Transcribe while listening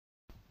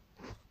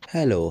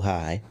Hello,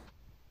 hi,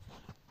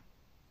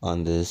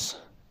 on this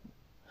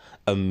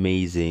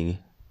amazing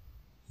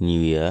new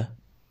year.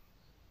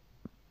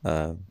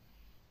 Um,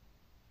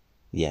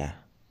 yeah,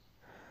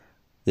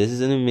 this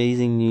is an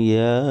amazing new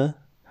year.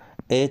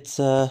 It's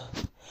uh,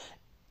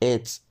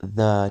 it's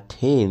the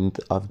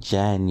 10th of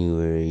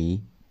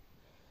January,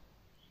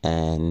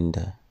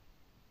 and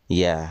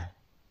yeah,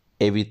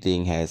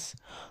 everything has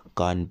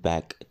gone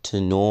back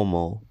to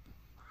normal.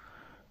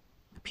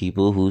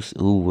 People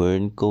who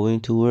weren't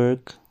going to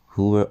work,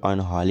 who were on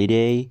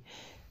holiday,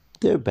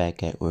 they're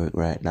back at work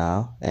right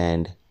now,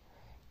 and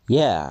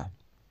yeah,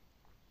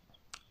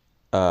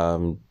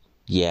 um,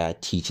 yeah,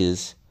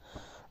 teachers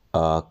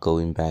are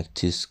going back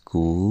to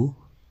school.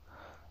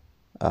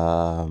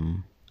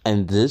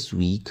 And this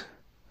week,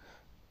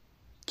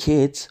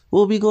 kids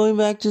will be going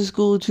back to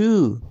school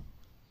too.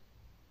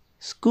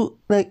 School,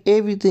 like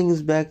everything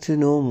is back to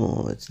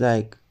normal. It's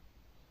like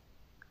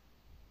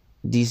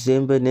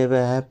December never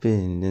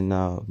happened, and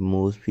now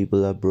most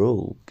people are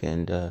broke.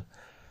 And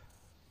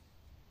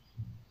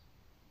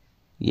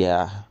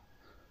yeah,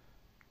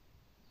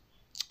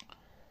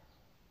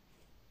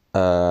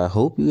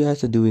 hope you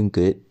guys are doing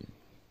good.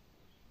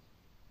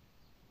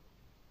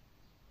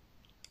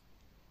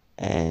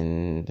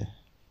 And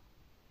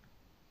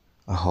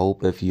I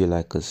hope if you're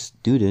like a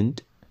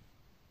student,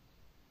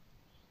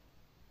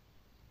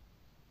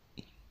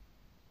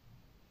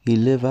 you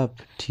live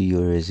up to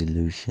your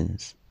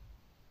resolutions.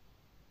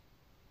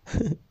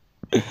 You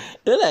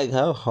know, like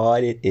how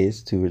hard it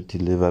is to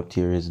live up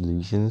to your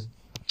resolutions.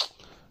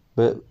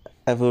 But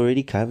I've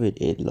already covered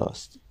it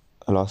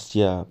last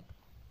year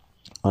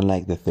on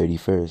like the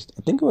 31st.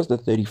 I think it was the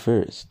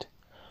 31st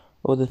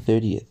or the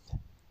 30th.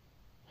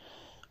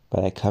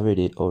 But I covered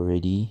it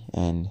already,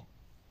 and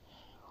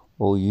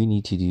all you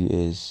need to do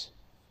is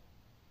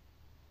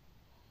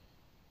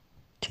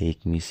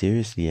take me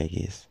seriously, I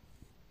guess.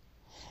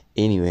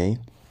 Anyway,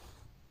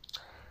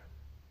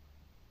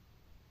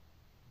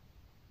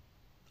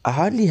 I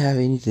hardly have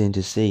anything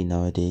to say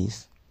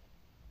nowadays.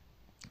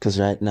 Because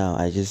right now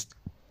I just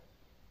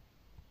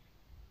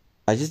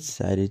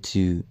decided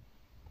to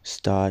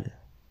start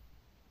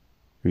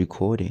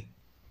recording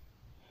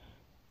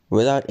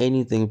without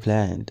anything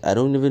planned. I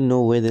don't even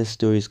know where this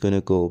story is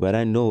gonna go, but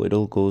I know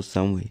it'll go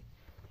somewhere.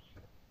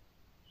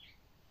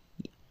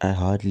 I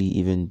hardly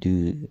even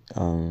do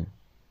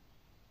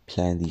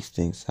plan these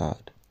things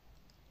out.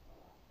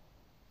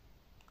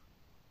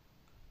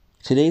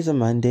 Today's a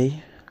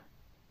Monday,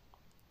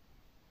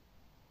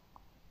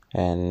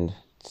 and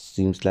it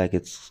seems like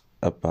it's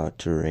about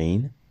to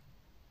rain.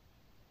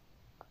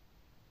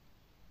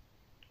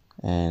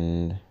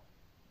 And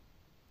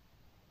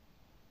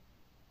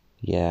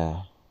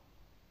yeah,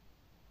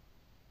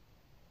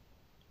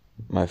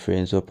 my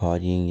friends were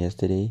partying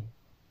yesterday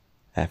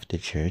after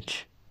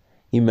church.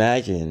 Can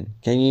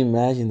you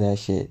imagine that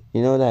shit?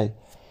 You know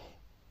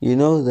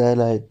that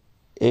like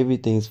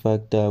everything's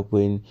fucked up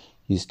when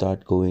you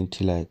start going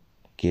to like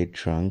get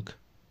drunk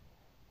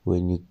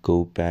when you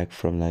go back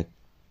from like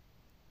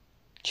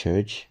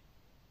church.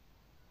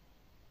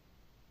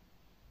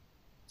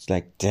 It's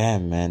like,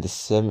 damn, man, the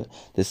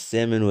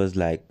sermon was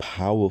like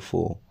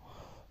powerful.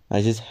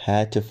 I just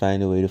had to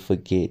find a way to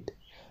forget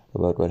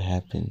about what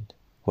happened,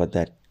 what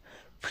that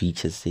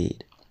preacher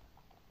said.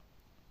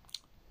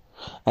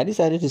 I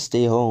decided to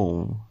stay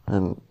home,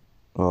 and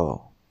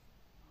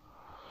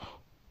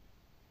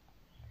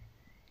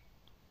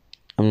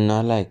I'm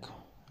not like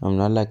a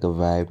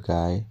vibe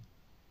guy,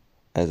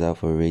 as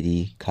I've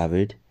already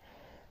covered,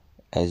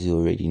 as you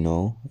already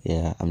know.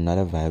 Yeah, I'm not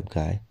a vibe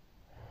guy.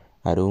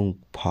 I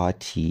don't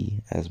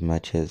party as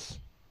much as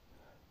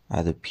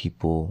other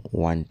people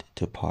want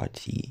to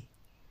party.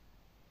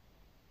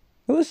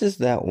 It was just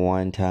that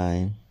one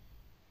time.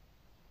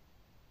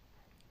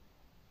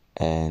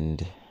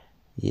 And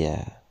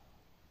yeah.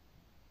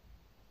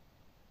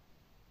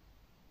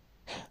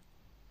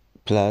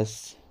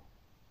 Plus,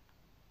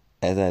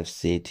 as I've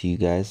said to you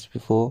guys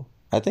before,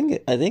 I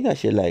think I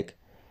should like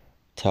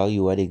tell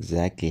you what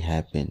exactly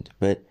happened.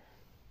 But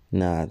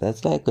nah,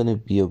 that's like gonna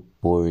be a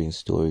boring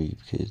story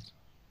because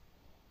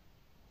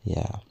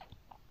yeah.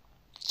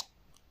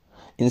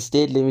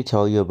 Instead, let me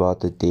tell you about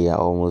the day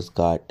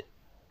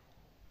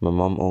my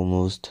mom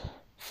almost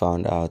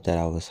found out that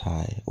I was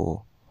high.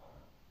 Or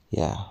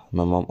yeah,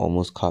 my mom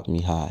almost caught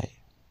me high.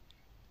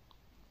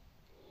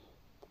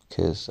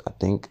 Because I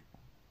think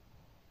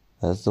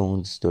that's the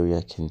only story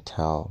I can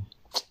tell.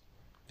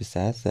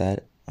 Besides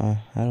that,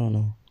 I don't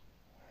know.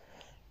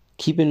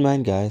 Keep in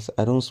mind, guys,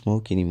 I don't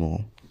smoke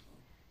anymore.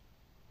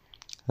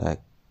 I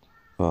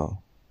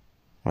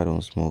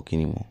don't smoke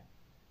anymore.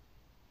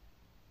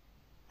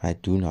 I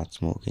do not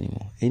smoke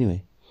anymore.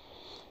 Anyway,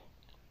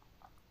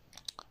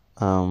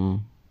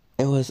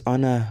 it was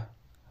on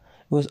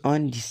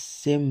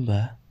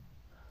December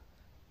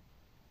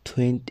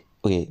 20.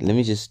 Okay, let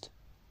me just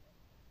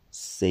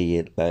say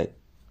it like.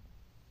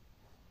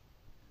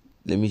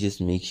 Let me just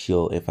make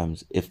sure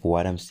if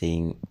what I'm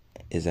saying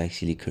is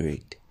actually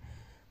correct.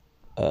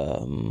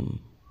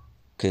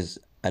 Because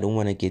I don't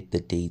want to get the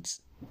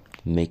dates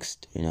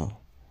mixed, Yeah.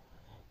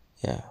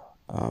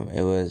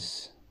 It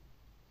was.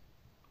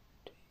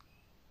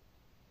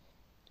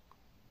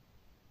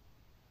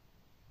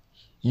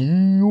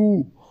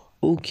 You.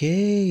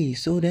 Okay,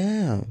 so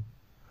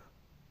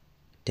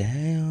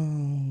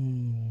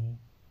Damn.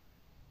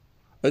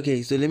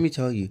 Okay, so let me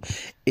tell you.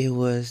 It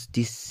was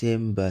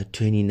December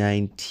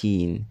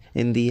 2019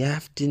 in the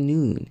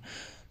afternoon.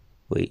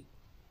 Wait.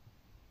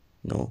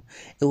 No.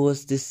 It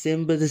was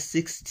December the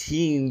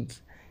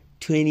 16th,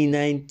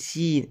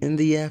 2019 in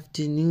the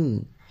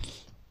afternoon.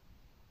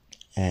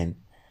 And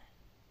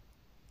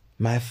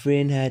my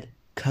friend had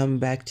come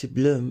back to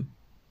Bloom.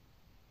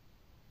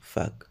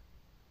 Fuck.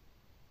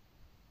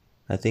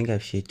 I think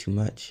I've shared too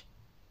much.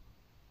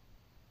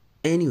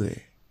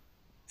 Anyway,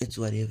 it's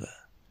whatever.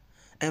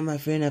 And my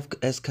friend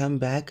has come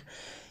back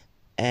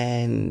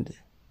and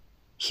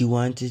he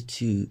wanted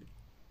to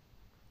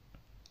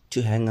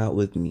hang out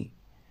with me.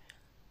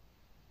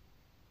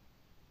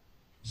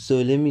 So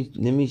let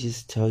me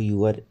just tell you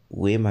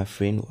where my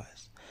friend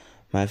was.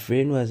 My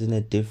friend was in a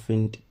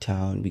different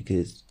town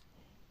because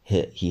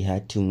he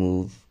had to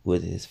move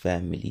with his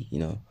family,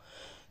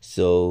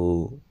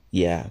 So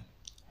yeah.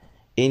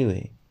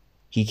 Anyway,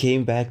 he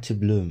came back to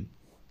Bloom.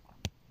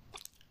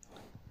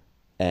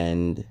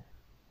 And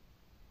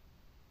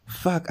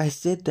fuck, I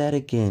said that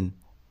again.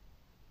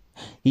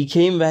 He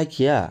came back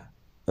here.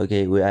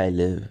 Okay, where I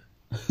live.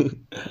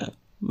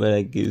 But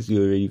I guess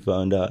you already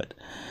found out.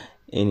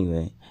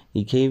 Anyway,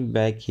 he came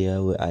back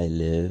here where I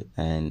live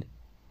and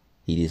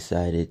he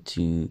decided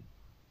to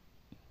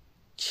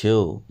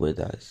chill with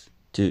us.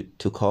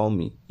 To call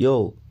me.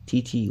 Yo,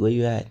 T.Tea, where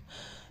you at?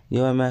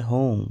 Yo, I'm at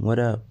home. What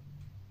up?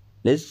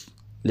 Let's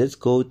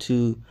go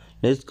to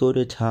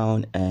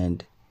town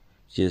and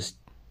just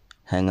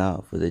hang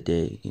out for the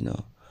day,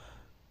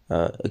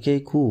 Okay,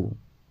 cool.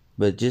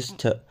 But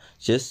just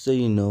so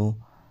you know,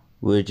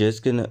 we're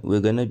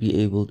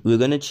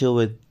gonna chill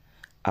with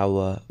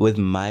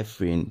my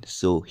friend,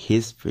 so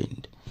his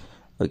friend.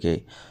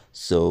 Okay.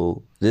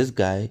 So this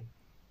guy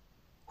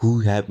who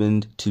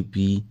happened to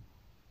be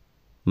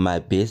my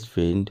best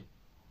friend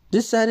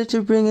decided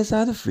to bring his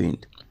other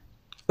friend.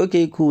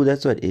 Okay, cool,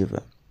 that's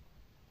whatever.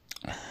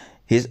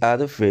 His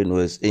other friend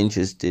was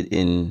interested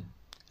in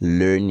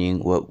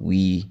learning what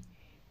we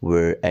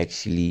were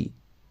actually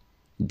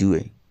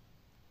doing.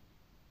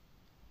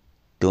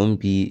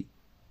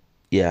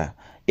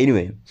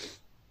 Anyway,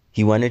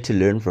 he wanted to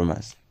learn from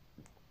us.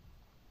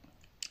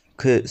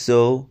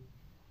 So,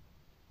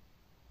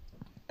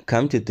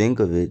 come to think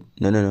of it,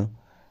 no.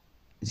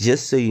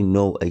 Just so you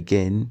know,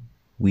 again,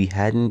 we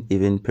hadn't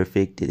even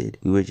perfected it.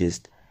 We were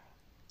just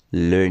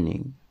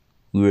learning.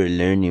 We were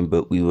learning,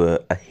 but we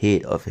were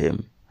ahead of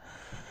him.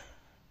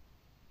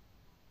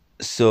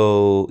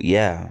 So,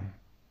 yeah.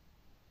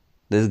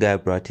 This guy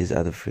brought his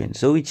other friend.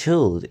 So we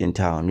chilled in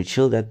town. We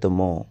chilled at the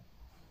mall.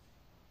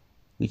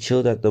 We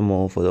chilled at the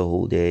mall for the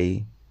whole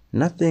day.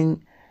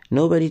 Nothing.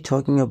 Nobody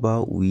talking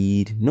about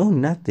weed. No,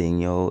 nothing,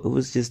 yo. It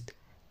was just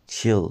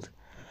chilled.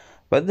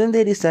 But then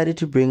they decided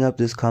to bring up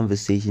this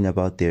conversation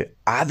about their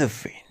other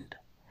friend.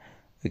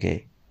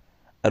 Okay.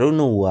 I don't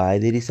know why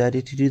they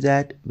decided to do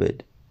that,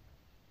 but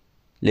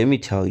let me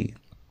tell you.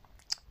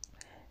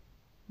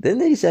 Then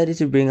they decided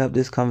to bring up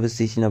this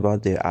conversation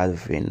about their other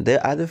friend.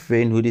 Their other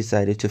friend who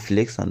decided to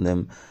flex on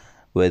them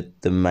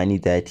with the money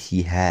that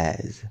he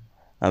has.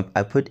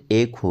 I put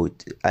air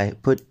quotes in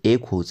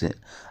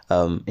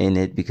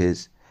it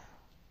because,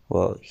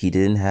 well, he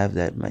didn't have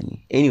that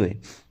money. Anyway,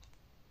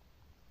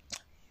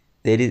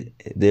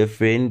 their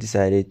friend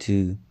decided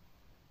to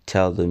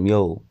tell them,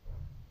 yo,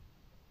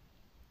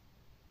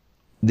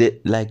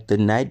 the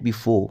night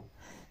before,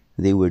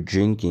 they were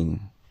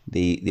drinking.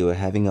 They were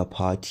having a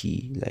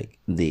party,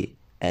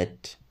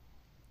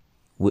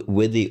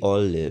 where they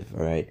all live,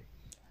 right?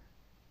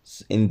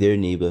 In their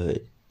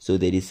neighborhood. So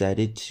they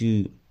decided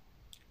to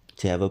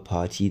have a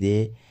party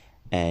there,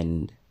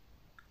 and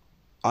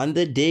on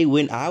the day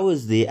when I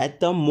was there at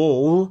the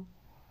mall,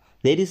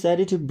 they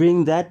decided to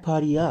bring that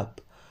party up,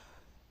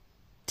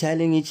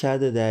 telling each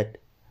other that,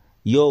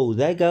 yo,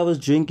 that guy was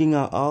drinking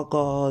our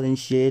alcohol and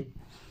shit,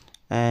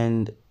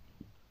 and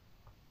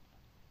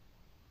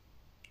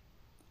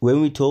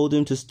when we told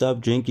him to stop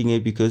drinking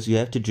it because you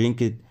have to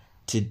drink it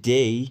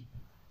today,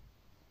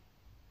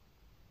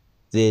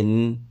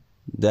 then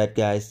that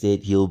guy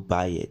said he'll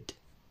buy it.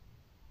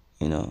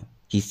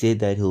 He said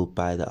that he'll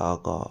buy the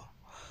alcohol.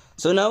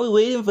 So now we're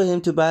waiting for him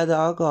to buy the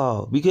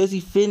alcohol. Because he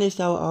finished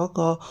our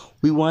alcohol,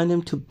 we want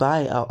him to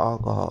buy our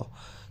alcohol.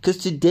 Because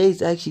today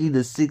is actually the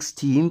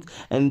 16th,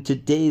 and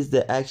today is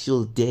the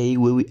actual day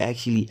where we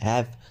actually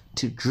have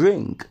to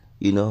drink,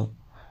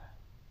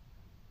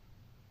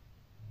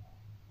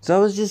 So I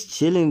was just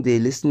chilling there,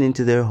 listening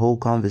to their whole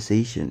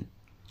conversation.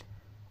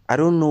 I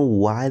don't know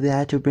why they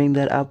had to bring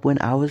that up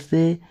when I was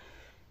there.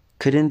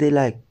 Couldn't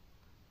they,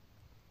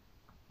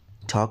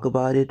 talk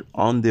about it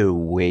on their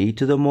way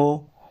to the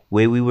mall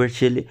where we were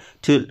chilling?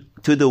 Couldn't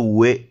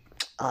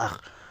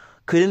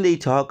they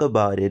talk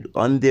about it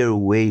on their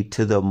way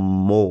to the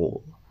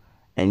mall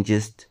and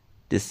just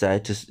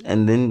decide to,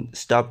 and then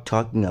stop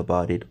talking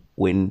about it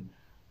when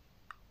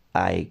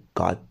I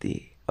got there.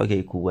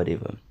 Okay, cool,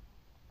 whatever.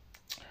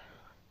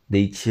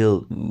 They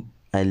chilled.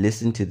 I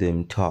listened to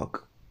them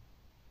talk.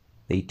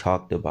 They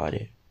talked about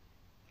it.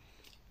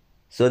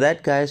 So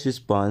that guy's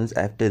response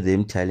after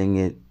them telling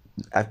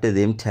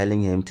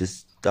him to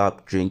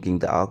stop drinking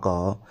the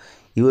alcohol,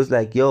 he was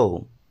like,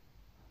 "Yo,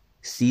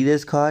 see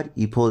this card?"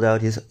 He pulled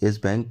out his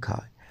bank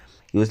card.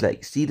 He was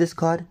like, "See this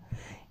card?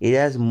 It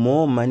has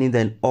more money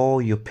than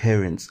all your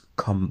parents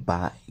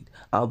combined.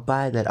 I'll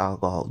buy that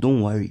alcohol.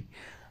 Don't worry."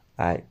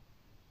 Alright.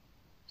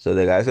 So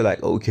the guys are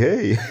like,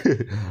 "Okay,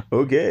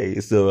 okay.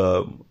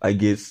 So I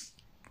guess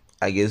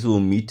we'll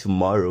meet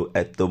tomorrow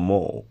at the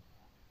mall."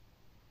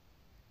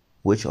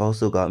 Which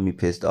also got me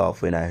pissed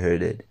off when I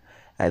heard it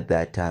at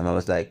that time. I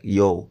was like,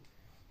 "Yo,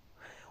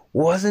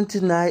 wasn't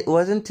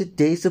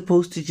today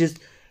supposed to just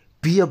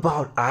be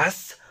about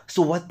us?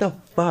 So what the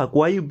fuck?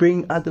 Why you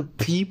bring other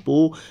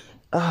people?"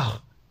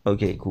 Ah,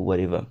 okay, cool,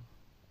 whatever.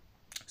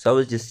 So I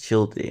was just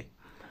chilled there,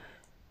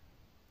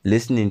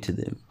 listening to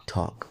them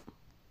talk.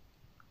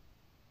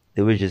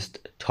 They were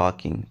just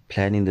talking,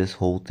 planning this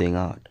whole thing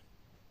out.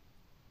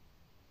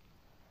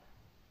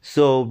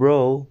 So,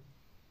 bro,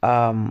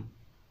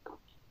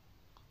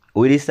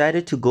 we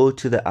decided to go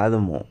to the other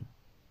mall.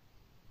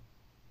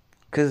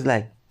 Because,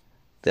 like,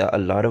 there are a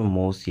lot of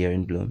malls here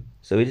in Bloom.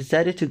 So we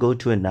decided to go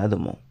to another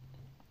mall.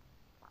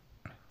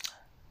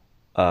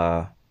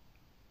 Damn,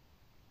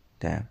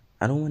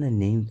 I don't want to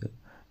name them.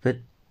 But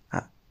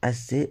I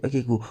said,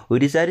 okay, cool. We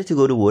decided to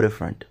go to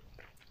Waterfront.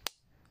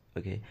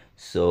 Okay,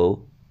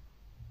 so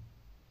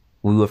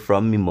we were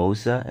from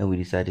Mimosa and we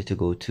decided to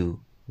go to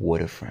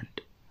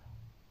Waterfront.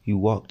 We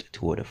walked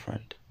to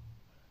Waterfront.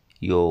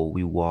 Yo,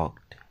 we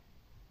walked.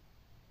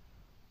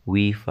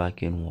 We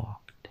fucking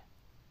walked.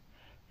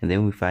 And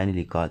then we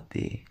finally got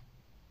there.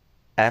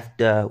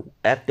 After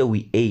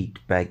we ate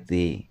back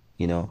there,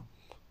 you know.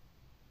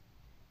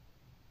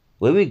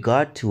 When we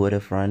got to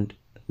Waterfront,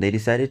 they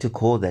decided to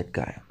call that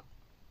guy.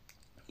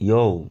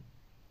 "Yo,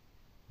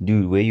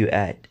 dude, where you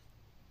at?"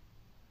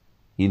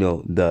 You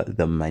know,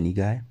 the money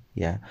guy.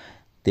 Yeah.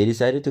 They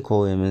decided to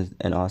call him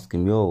and ask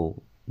him,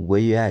 "Yo,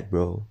 where you at,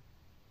 bro?"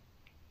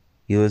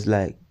 He was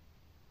like,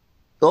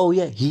 "Oh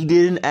yeah," he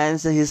didn't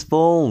answer his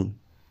phone.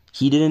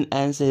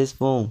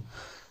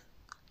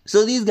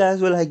 So these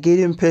guys were like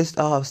getting pissed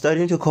off,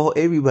 starting to call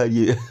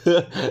everybody.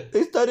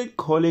 They started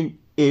calling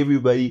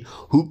everybody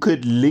who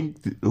could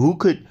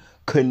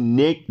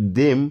connect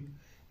them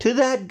to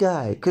that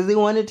guy, because they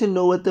wanted to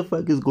know what the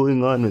fuck is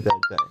going on with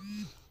that guy.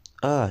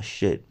 Ah,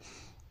 shit.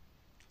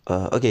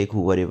 Okay,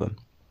 cool, whatever.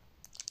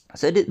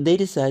 So they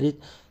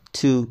decided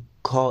to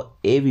call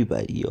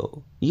everybody.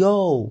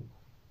 Yo,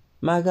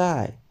 my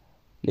guy.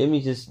 Let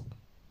me just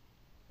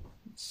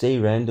say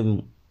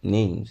random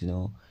names, you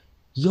know.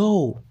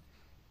 Yo,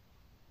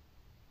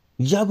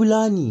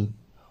 Jabulani,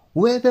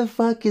 where the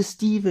fuck is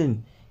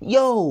Steven?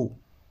 Yo,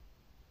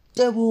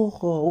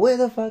 Debucho, where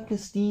the fuck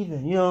is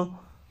Steven? You know,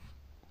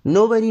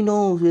 nobody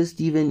knows where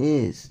Steven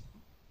is.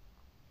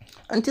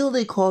 Until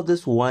they called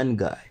this one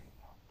guy.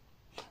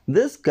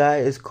 This guy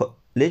is,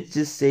 let's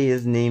just say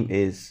his name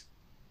is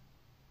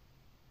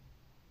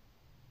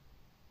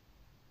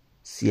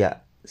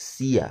Sia,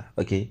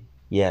 okay?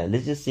 Yeah,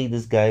 let's just say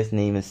this guy's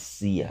name is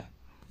Sia.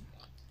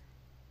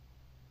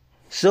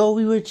 So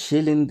we were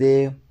chilling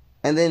there,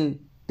 and then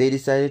they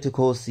decided to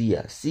call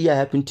Sia. Sia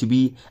happened to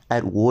be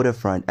at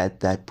Waterfront at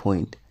that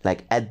point,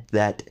 like at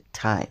that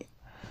time.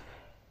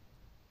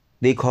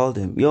 They called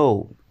him,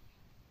 "Yo,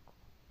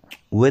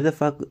 where the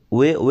fuck,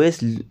 where's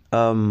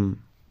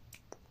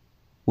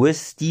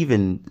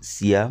Steven,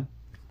 Sia?"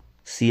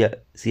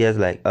 Sia's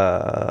like,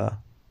 I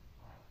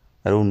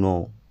don't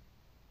know.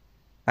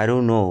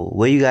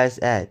 Where you guys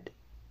at?"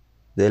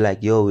 They're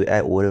like, "Yo, we're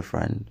at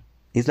Waterfront."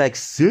 He's like,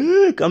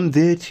 "Sick, I'm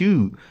there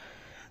too."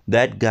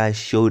 That guy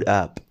showed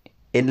up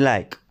in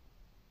like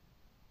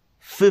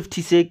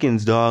 50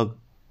 seconds, dog.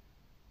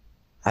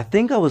 I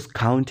think I was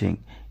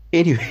counting.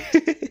 Anyway,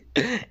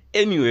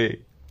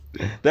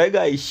 that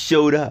guy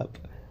showed up.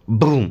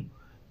 Boom.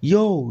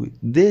 Yo,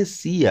 there's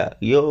Sia.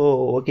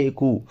 Yo, okay,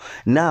 cool.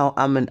 Now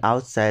I'm an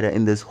outsider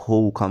in this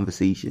whole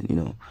conversation, you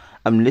know.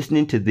 I'm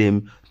listening to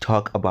them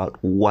talk about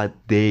what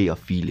they are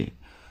feeling.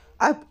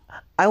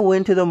 I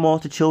went to the mall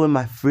to chill with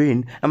my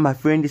friend, and my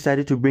friend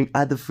decided to bring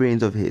other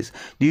friends of his.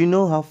 Do you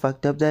know how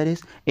fucked up that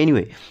is?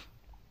 Anyway,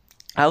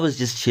 I was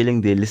just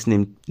chilling there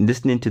listening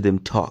to them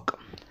talk.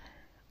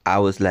 I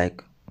was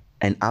like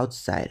an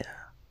outsider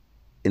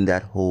in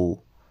that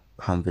whole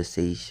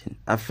conversation.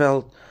 I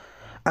felt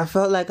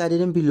like I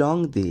didn't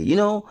belong there. You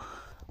know,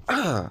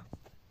 I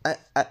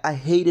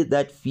hated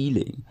that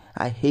feeling.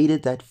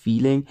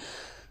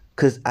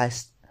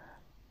 Because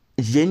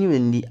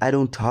genuinely, I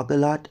don't talk a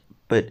lot,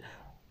 but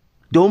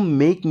don't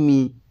make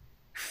me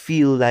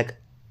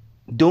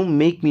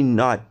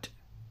not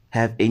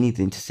have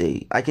anything to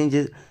say. I can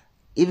just,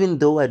 even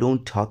though I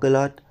don't talk a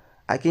lot,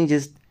 I can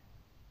just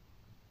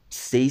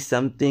say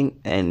something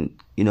and,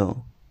 you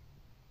know,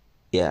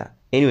 yeah.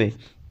 Anyway,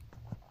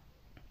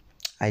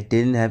 I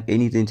didn't have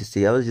anything to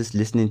say. I was just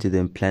listening to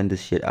them plan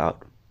this shit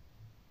out.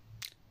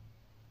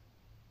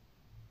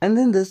 And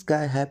then this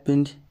guy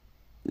happened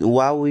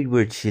while we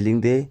were chilling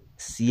there.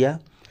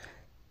 Sia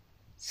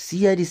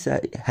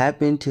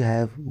happened to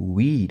have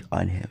weed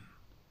on him.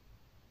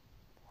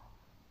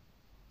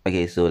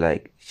 Okay, so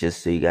like,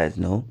 just so you guys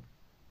know,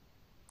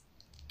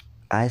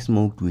 I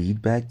smoked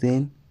weed back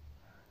then,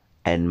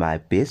 and my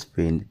best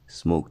friend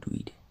smoked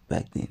weed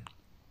back then.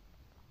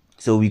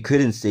 So we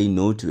couldn't say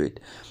no to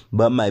it.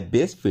 But my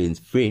best friend's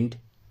friend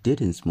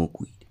didn't smoke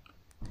weed.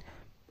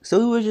 So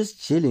we were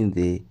just chilling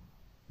there.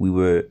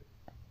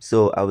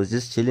 So I was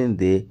just chilling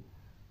there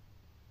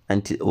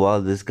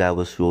while this guy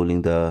was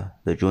rolling the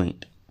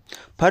joint.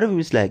 Part of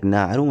me is like,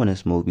 nah, I don't want to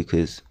smoke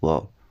because,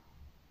 well,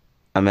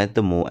 I'm at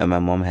the mall and my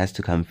mom has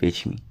to come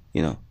fetch me,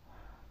 you know.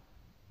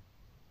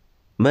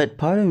 But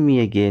part of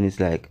me again is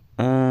like,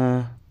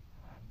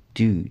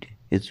 dude,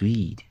 it's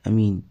weed. I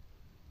mean,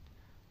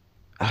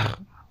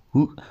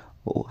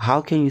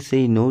 how can you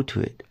say no to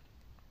it?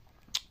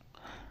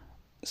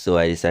 So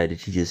I decided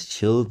to just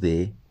chill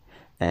there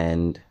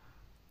and,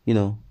 you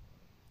know,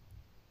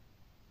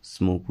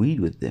 smoke weed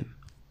with them.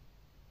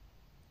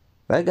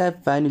 That guy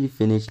finally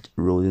finished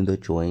rolling the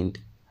joint.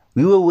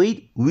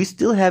 We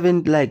still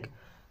haven't like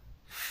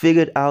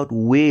figured out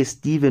where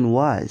Steven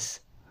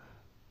was.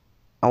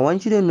 I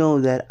want you to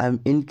know that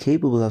I'm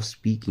incapable of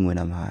speaking when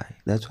I'm high.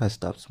 That's why I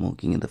stopped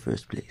smoking in the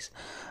first place.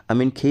 I'm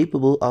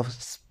incapable of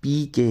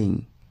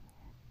speaking.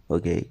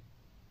 Okay?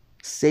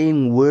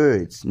 Saying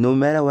words, no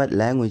matter what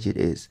language it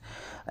is.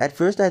 At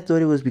first I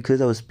thought it was because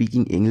I was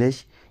speaking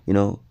English, you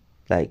know,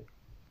 like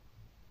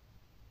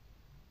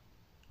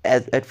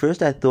at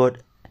first I thought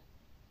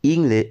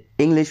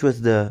English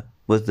was the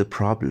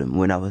problem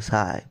when I was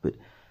high, but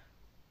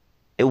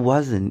it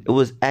wasn't. It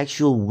was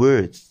actual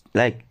words,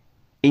 like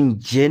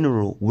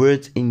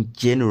words in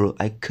general.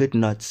 I could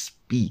not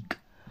speak.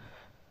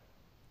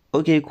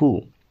 Okay,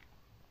 cool.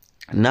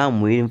 Now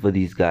I'm waiting for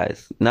these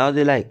guys. Now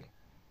they're like,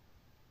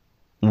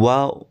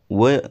 wow,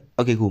 what?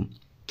 Okay, cool.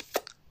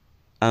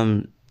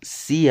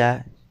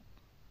 Sia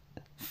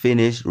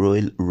finished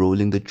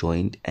rolling the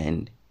joint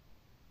and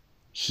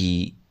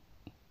he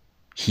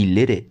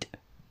lit it.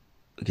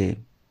 Okay.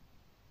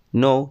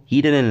 No, he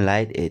didn't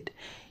light it.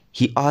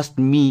 He asked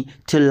me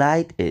to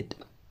light it.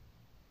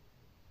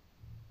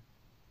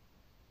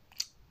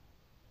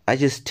 I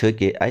just took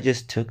it. I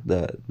just took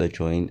the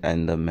joint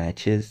and the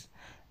matches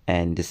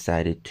and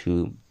decided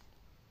to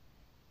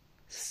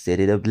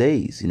set it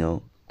ablaze, you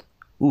know.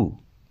 Ooh,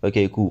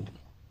 okay, cool.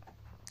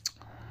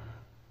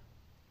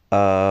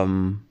 I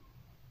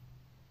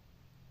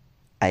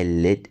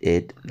lit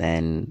it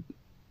and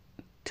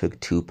took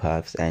 2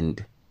 puffs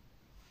and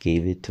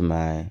gave it to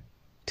my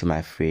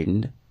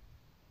friend.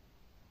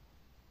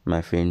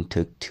 My friend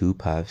took 2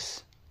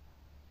 puffs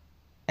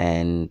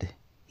and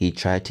he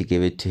tried to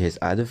give it to his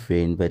other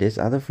friend, but his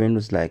other friend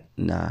was like,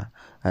 nah,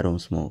 I don't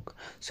smoke.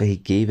 So he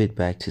gave it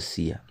back to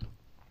Sia.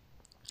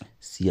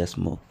 Sia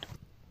smoked.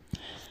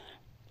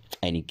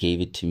 And he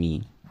gave it to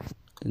me.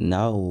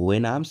 Now,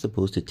 when I'm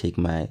supposed to take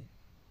my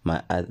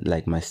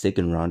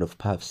second round of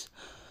puffs,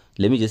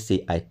 let me just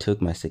say I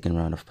took my second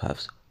round of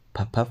puffs,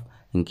 puff,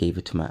 and gave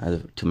it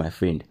to my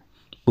friend.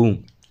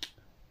 Boom.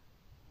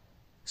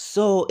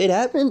 So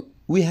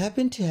we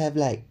happened to have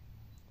like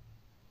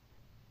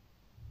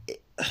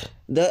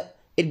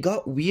it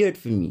got weird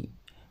for me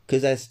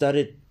because I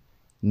started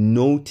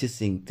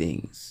noticing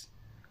things.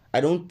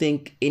 I don't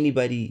think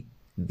anybody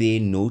there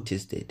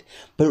noticed it,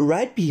 but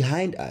right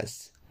behind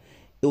us,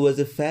 it was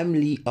a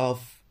family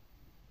of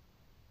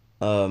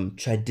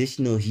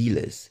traditional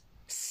healers,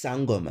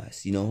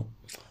 sangomas, you know,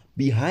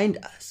 behind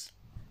us.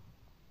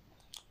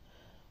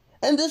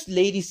 And this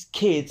lady's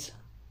kids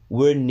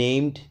were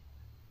named,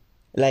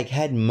 like,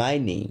 had my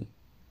name.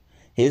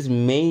 Her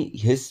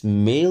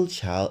male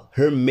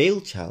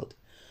child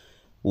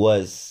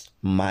was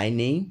my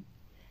name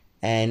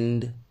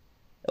and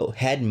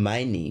had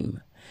my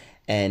name,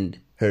 and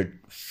her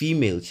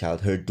female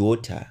child, her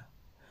daughter,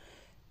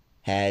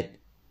 had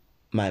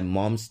my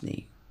mom's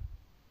name,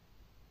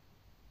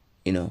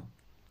 you know.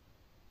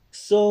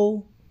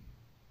 So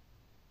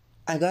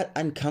I got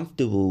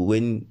uncomfortable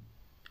when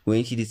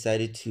she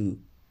decided to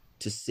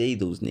say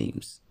those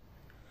names,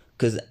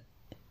 because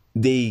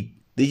they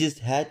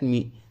just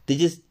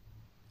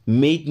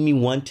made me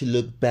want to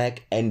look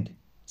back and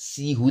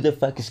see who the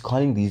fuck is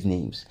calling these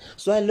names.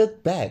 So I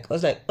looked back. I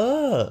was like,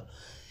 oh,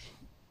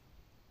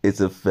 it's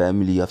a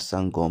family of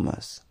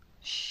sangomas.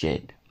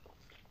 Shit.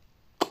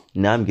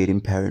 Now I'm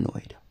getting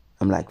paranoid.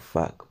 I'm like,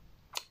 fuck.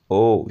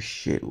 Oh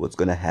shit, what's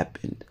gonna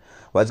happen?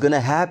 What's gonna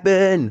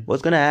happen?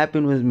 What's gonna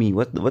happen with me?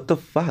 What the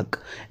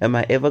fuck? Am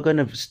I ever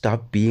gonna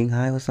stop being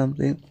high or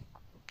something?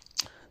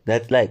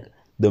 That's like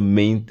the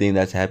main thing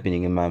that's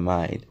happening in my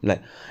mind.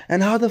 Like,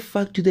 and how the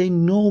fuck do they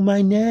know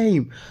my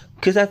name?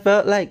 Because I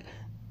felt like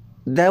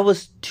that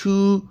was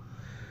too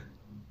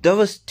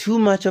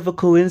much of a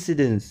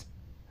coincidence.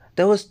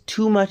 That was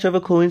too much of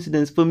a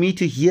coincidence for me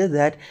to hear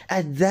that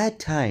at that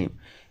time,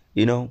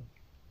 you know?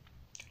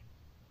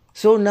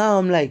 So now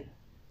I'm like,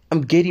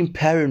 I'm getting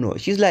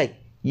paranoid. She's like,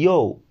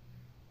 yo,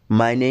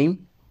 my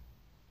name,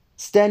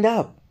 stand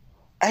up.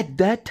 At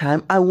that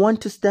time, I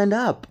want to stand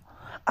up.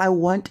 I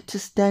want to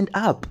stand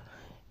up.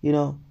 You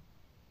know,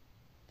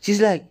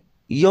 she's like,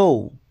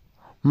 yo,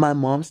 my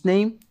mom's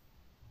name,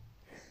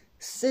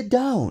 sit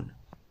down.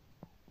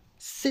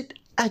 Sit.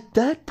 At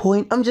that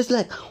point, I'm just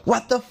like,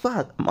 what the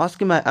fuck?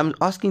 I'm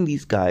asking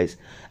these guys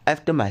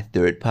after my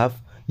third puff,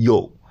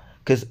 yo,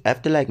 because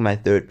after like my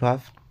third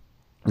puff,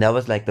 that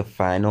was like the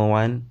final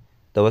one.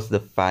 That was the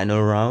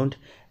final round,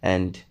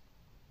 and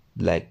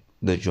like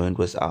the joint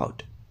was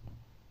out.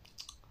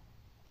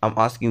 I'm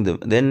asking them.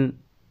 Then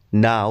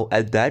now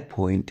at that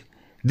point,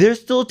 they're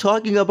still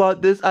talking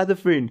about this other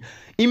friend.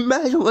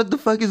 Imagine what the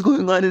fuck is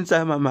going on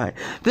inside my mind.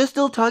 They're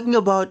still talking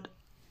about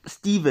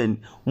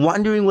Steven,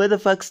 wondering where the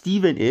fuck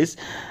Steven is,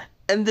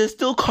 and they're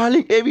still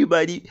calling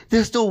everybody.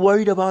 They're still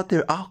worried about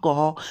their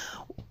alcohol.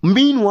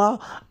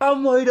 Meanwhile,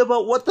 I'm worried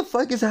about what the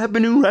fuck is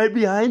happening right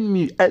behind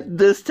me at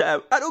this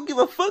time. I don't give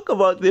a fuck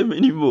about them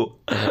anymore.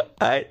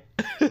 I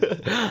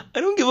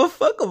don't give a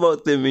fuck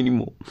about them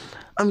anymore.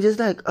 I'm just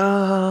like,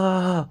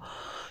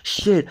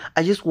 shit.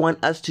 I just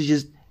want us to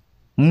just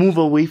move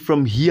away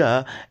from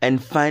here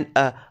and find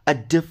a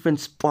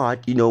different spot,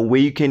 you know,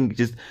 where you can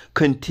just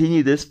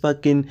continue this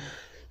fucking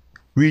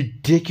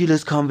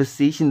ridiculous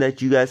conversation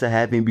that you guys are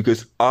having,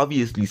 because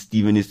obviously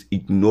Steven is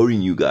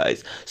ignoring you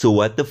guys. So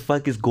what the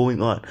fuck is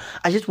going on?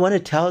 I just want to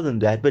tell them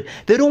that, but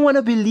they don't want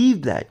to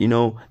believe that, you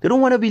know? They don't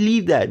want to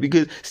believe that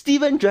because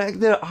Steven drank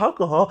their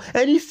alcohol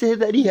and he said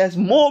that he has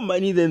more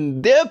money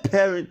than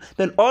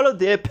than all of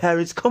their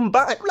parents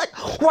combined. I'm like,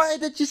 why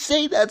did you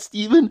say that,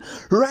 Steven?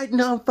 Right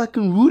now I'm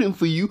fucking rooting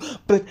for you,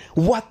 but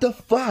what the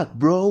fuck,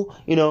 bro?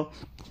 You know?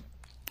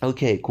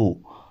 Okay,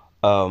 cool.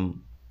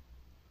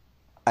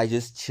 I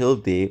just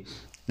chilled there.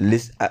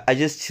 I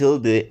just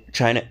chilled there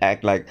trying to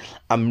act like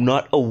I'm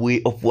not aware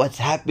of what's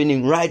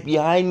happening right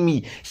behind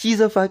me. She's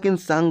a fucking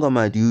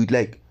sangoma, dude.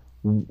 Like,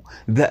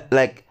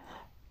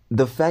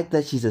 the fact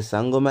that she's a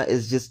sangoma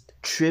is just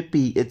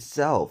trippy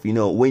itself, you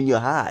know, when you're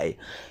high.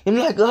 I'm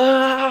like,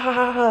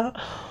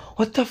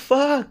 what the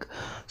fuck?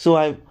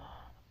 So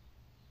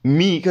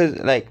because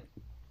like,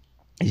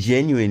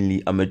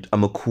 genuinely,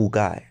 I'm a cool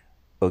guy,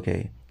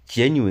 okay?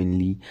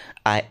 Genuinely,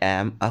 I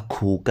am a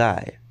cool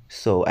guy.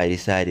 So I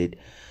decided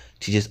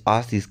to just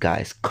ask these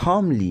guys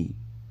calmly,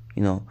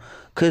 you know,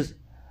 because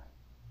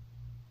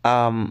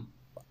in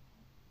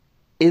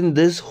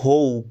this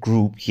whole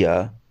group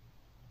here,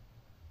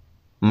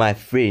 my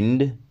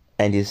friend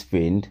and his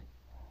friend,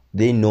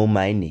 they know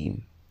my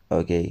name,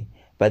 okay,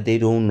 but they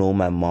don't know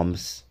my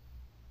mom's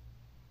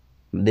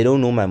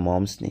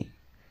name.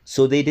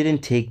 So they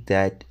didn't take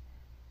that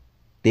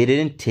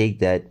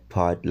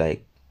part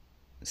like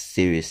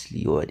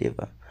seriously or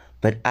whatever,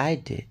 but I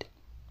did.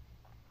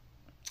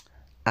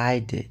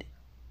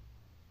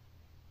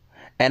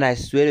 And I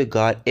swear to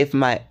God,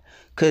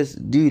 cause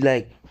dude,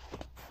 like,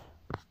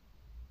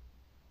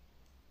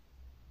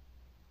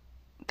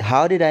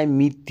 how did I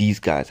meet these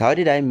guys? How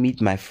did I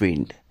meet my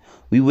friend?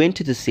 We went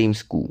to the same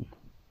school,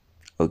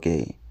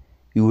 okay?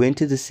 We went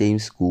to the same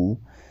school,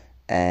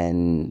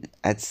 and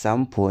at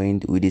some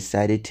point we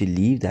decided to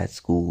leave that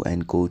school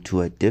and go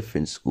to a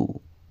different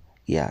school.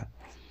 Yeah.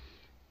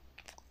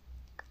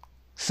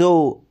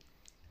 So,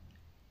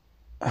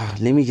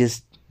 let me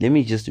just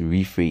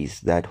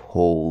rephrase that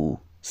whole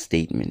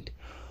statement.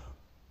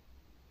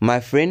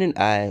 My friend and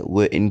I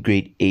were in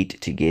grade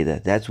 8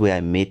 together. That's where I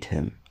met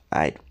him.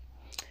 Right?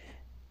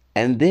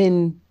 And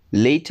then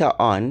later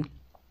on,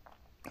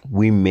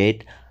 we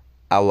met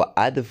our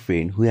other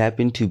friend who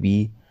happened to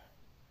be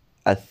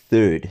a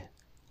third.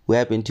 Who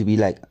happened to be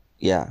like,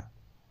 yeah,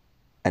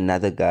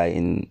 another guy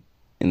in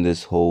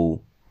this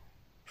whole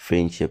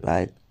friendship,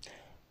 right?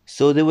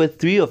 So there were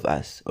 3 of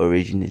us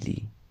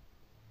originally.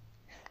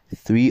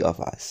 3 of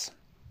us.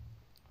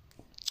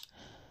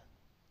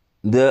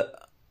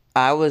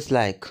 I wouldn't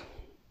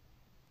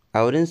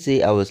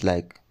say I was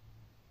like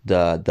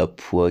the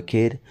poor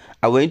kid.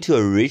 I went to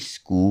a rich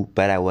school,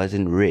 but I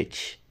wasn't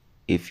rich,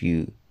 if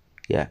you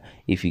get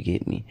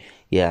me.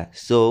 Yeah,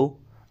 so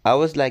I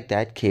was like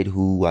that kid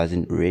who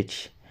wasn't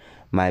rich.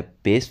 My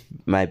best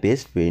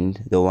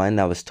friend, the one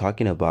I was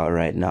talking about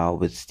right now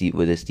with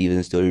the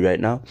Steven story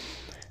right now,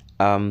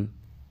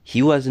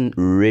 he wasn't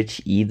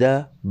rich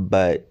either,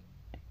 but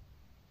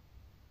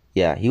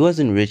yeah, he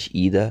wasn't rich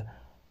either,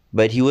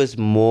 but he was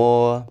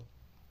more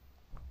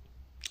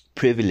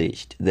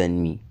privileged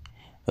than me,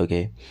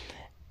 okay?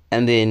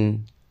 And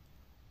then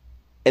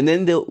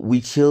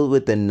we chilled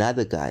with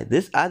another guy.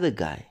 This other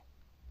guy,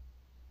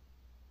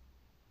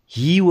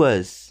 he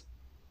was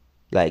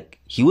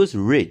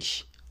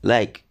rich.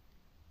 Like,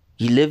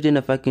 he lived in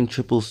a fucking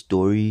triple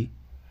story.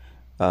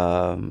 He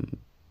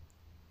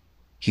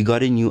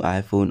got a new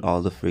iPhone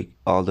all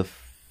the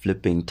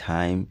flipping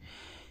time.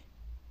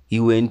 He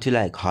went to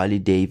like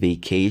holiday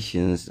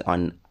vacations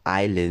on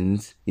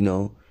islands, you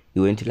know. He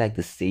went to like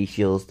the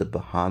Seychelles, the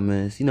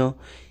Bahamas, you know.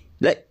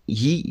 Like,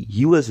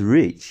 he was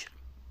rich.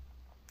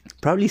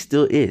 Probably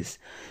still is.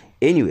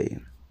 Anyway.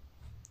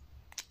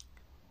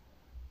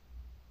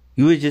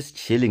 we were just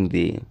chilling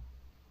there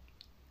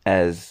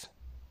as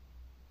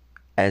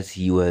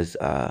he was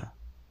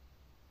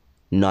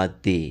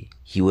not there.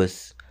 He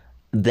was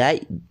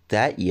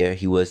that year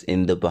he was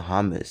in the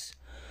Bahamas.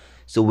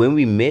 So when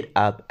we met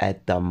up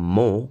at the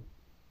mall,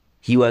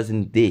 he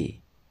wasn't there.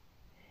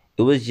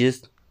 It was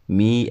just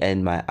me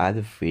and my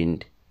other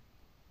friend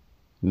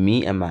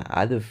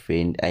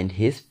and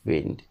his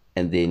friend,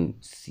 and then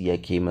Sia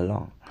came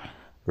along,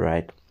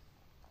 right?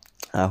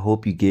 I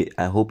hope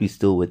you're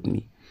still with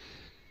me.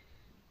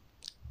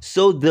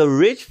 So the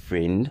rich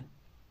friend,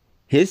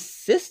 his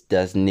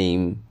sister's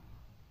name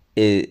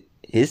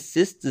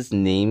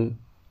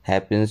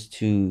happens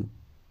to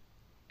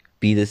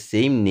be the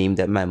same name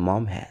that my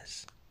mom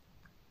has.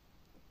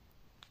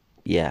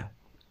 Yeah.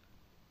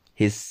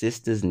 His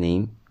sister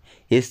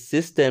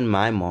and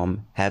my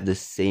mom have the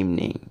same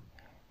name.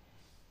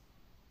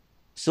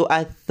 So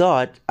I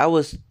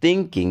was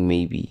thinking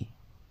maybe,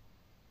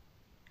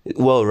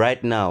 well,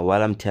 right now,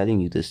 while I'm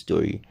telling you this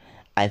story,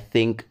 I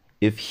think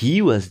if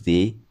he was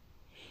there,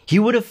 he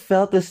would have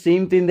felt the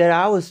same thing that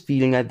I was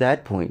feeling at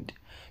that point.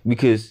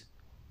 Because,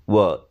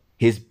 well,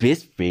 his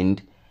best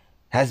friend's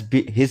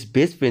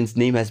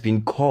name has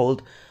been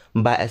called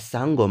by a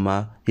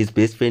sangoma, his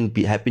best friend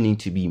happening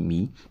to be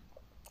me,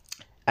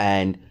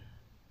 and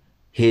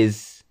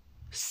his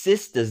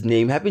sister's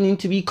name happening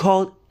to be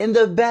called in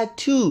the back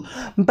too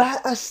by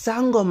a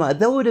sangoma.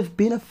 That would have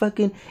been a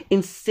fucking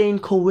insane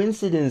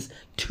coincidence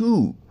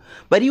too.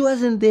 But he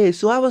wasn't there,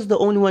 so I was the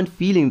only one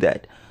feeling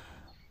that.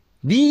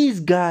 These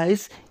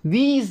guys,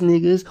 these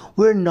niggas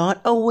were not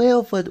aware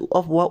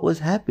of what was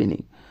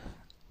happening.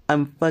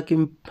 I'm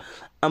getting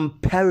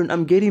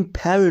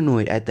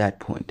paranoid at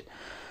that point.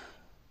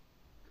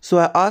 So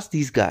I asked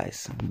these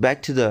guys,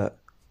 back to the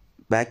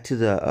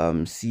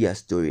Sia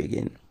story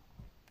again.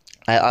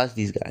 I asked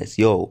these guys,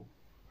 yo,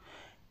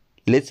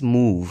 let's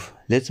move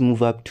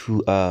up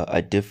to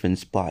a different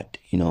spot,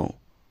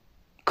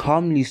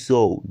 calmly,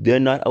 so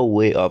they're not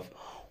aware of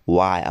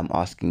why I'm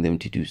asking them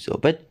to do so.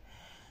 But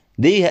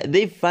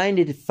they find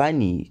it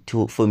funny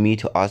for me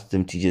to ask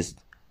them to just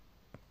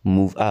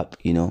move up,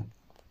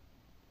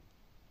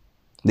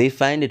 They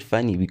find it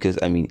funny because,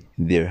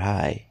 they're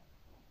high.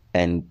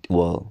 And,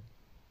 well,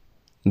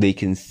 they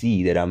can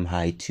see that I'm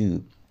high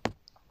too.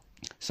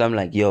 So I'm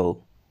like,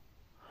 yo,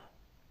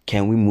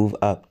 can we move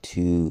up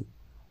to,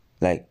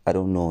 I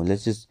don't know,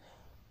 let's just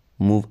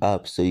move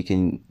up so you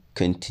can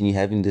continue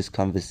having this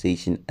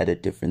conversation at a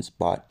different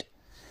spot.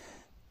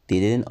 They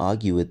didn't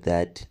argue with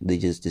that. They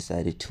just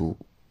decided to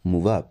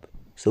move up.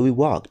 So we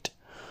walked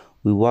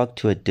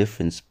to a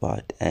different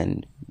spot,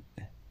 and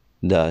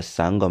the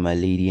sangoma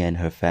lady and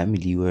her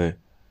family were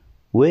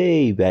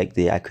way back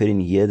there. I couldn't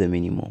hear them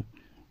anymore.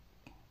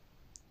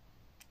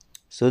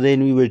 So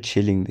then we were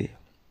chilling there.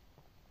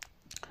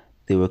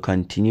 They were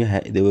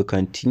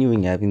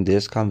continuing having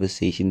this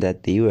conversation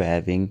that they were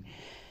having,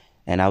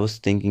 and I was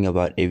thinking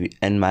about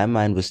and my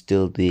mind was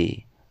still there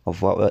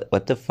of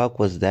what the fuck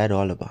was that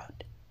all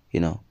about,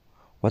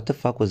 What the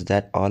fuck was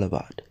that all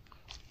about?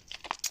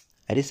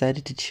 I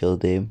decided to chill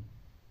there.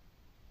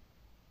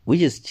 We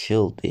just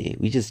chilled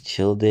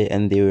there,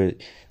 and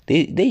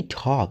they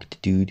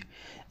talked, dude.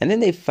 And then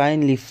they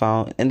finally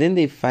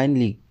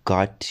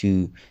got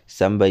to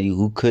somebody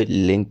who could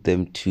link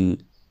them to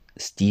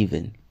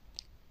Steven.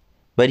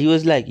 But he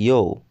was like,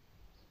 yo,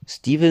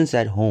 Steven's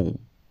at home.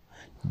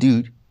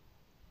 Dude,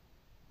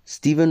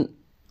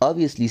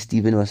 obviously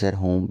Steven was at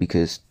home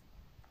because,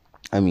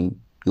 he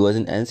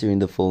wasn't answering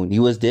the phone. He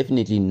was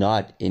definitely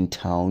not in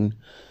town.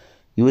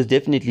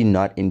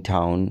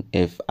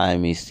 If I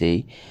may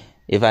say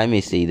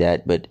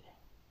that, but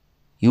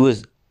he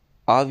was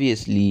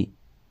obviously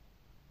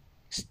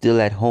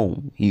still at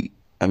home.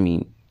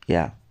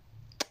 Yeah.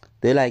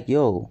 They're like,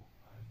 yo,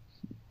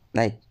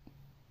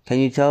 can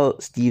you tell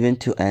Steven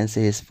to answer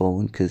his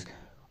phone? Because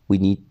we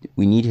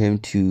need him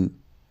to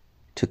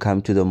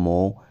come to the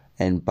mall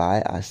and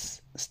buy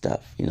us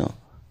stuff,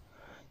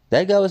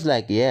 That guy was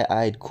like, yeah,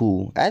 alright,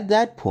 cool. At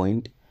that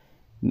point,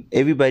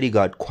 everybody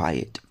got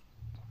quiet.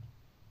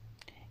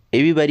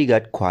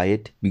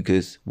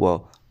 Because,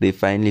 well, they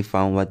finally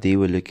found what they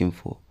were looking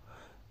for.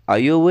 Are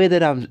you aware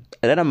that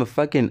I'm a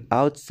fucking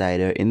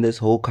outsider in this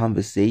whole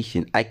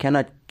conversation? I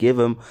cannot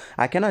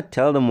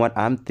tell them what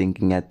I'm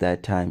thinking at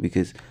that time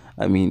because,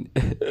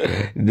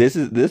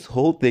 this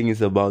whole thing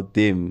is about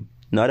them,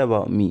 not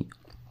about me.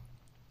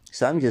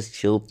 So I'm just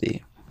chilled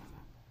there,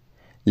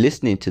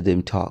 listening to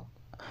them talk.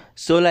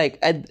 So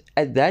at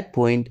that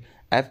point,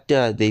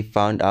 after they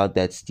found out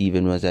that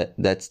Steven was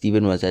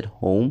at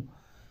home,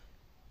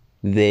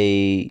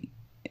 they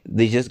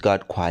just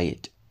got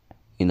quiet,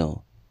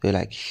 They're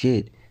like,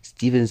 shit,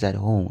 Steven's at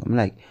home. I'm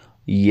like,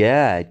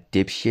 yeah,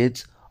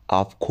 dipshits,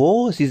 of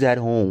course he's at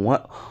home.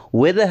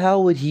 Where the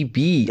hell would he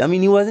be?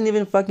 He wasn't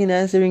even fucking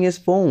answering his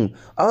phone.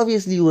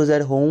 Obviously he was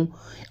at home.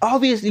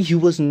 Obviously he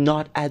was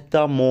not at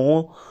the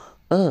mall.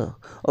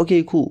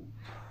 Okay, cool.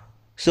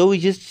 So we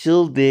just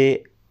chilled there,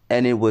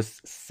 and it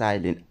was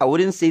silent. I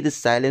wouldn't say the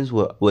silence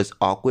was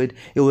awkward.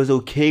 It was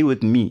okay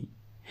with me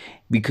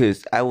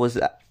because I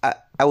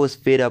I was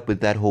fed up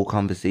with that whole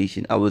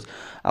conversation. I was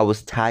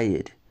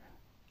tired.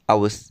 I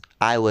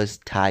was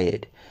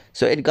tired.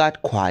 So it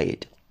got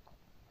quiet.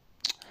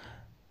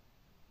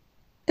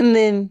 And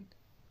then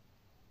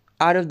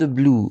out of the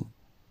blue,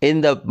 in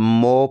the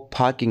mall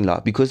parking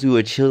lot, because we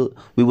were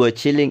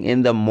chilling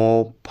in the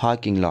mall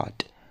parking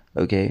lot.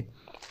 Okay?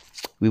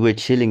 We were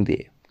chilling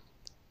there.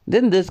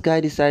 Then this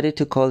guy decided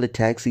to call the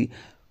taxi.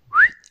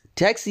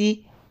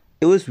 Taxi,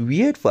 it was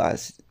weird for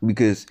us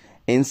because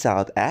in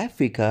South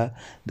Africa,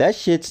 that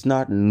shit's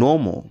not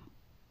normal.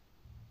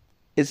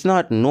 It's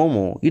not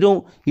normal. You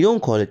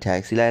don't call a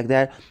taxi like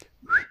that.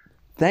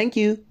 Thank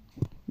you.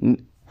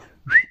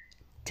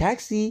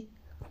 Taxi.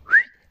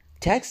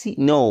 Taxi.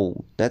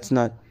 No, that's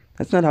not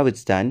how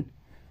it's done.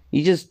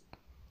 You just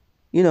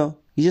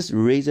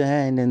raise your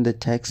hand and the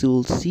taxi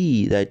will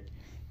see that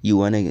you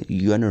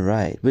wanna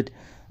ride. But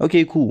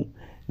okay, cool.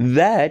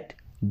 That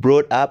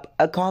brought up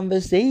a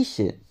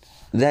conversation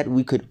that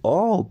we could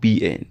all be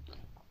in.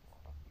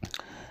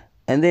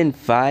 And then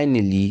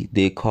finally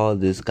they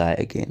called this guy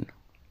again.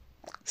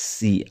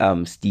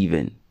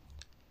 Steven.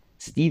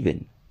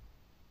 Steven,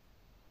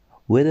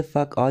 where the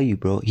fuck are you,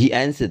 bro? He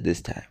answered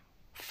this time.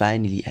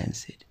 Finally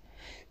answered.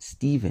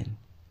 Steven,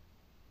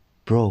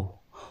 bro,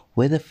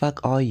 where the fuck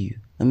are you?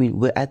 I mean,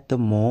 we're at the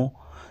mall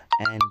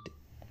and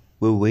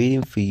we're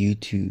waiting for you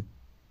to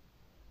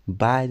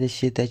buy the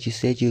shit that you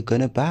said you're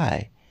gonna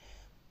buy.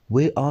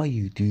 Where are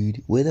you,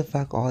 dude? Where the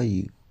fuck are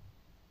you?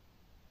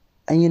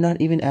 And you're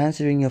not even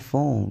answering your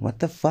phone. What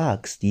the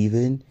fuck,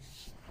 Steven?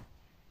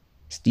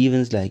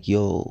 Steven's like,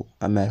 yo,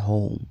 I'm at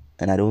home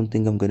and I don't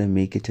think I'm gonna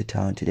make it to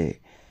town today.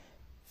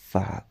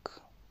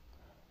 Fuck.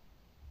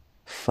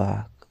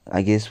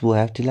 I guess we'll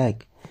have to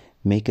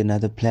make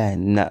another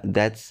plan. Now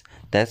that's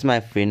my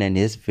friend and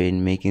his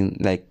friend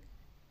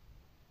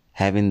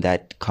having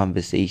that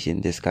conversation,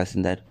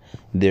 discussing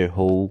their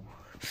whole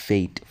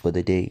fate for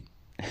the day.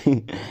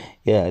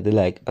 Yeah, they're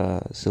like,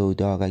 so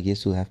dog, I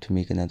guess we'll have to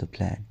make another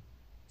plan.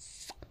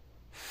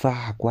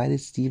 Fuck, why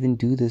did Steven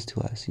do this to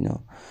us?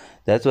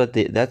 That's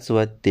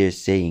what they're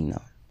saying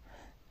now.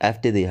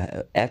 After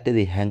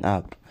they hang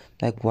up,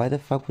 why the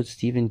fuck would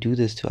Steven do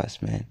this to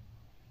us, man?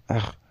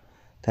 Ugh,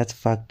 that's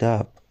fucked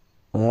up.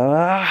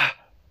 So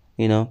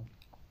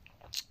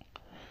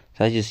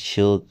I just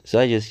chilled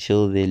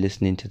there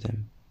listening to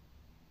them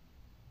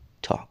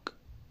talk.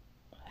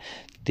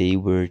 They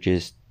were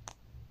just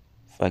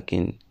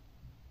fucking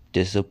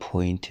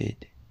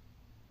disappointed.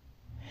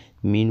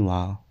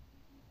 Meanwhile,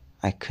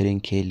 I couldn't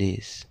care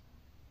less.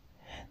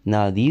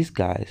 Now these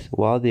guys,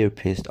 while they're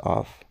pissed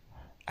off,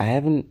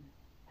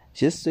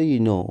 just so you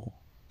know,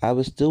 I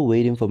was still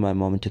waiting for my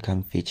mom to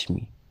come fetch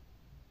me.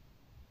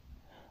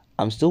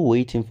 I'm still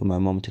waiting for my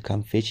mom to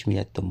come fetch me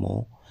at the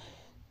mall,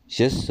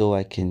 just so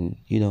I can,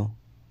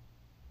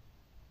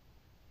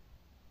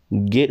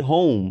 get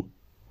home.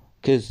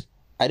 Cause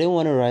I didn't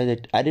want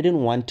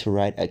to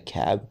ride a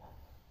cab.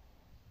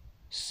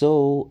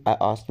 So I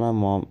asked my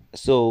mom.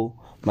 So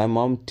my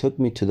mom took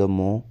me to the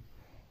mall,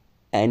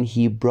 and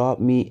he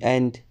brought me,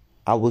 and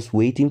I was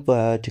waiting for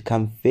her to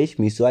come fetch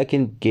me so I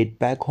can get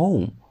back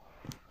home.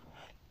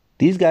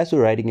 These guys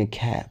were riding a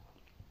cab.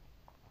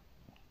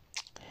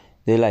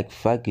 They're like,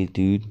 fuck it,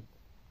 dude.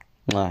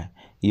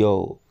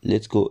 Yo,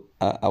 let's go.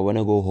 I want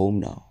to go home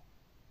now.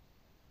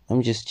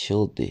 I'm just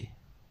chilled there.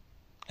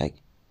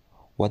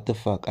 What the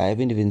fuck? I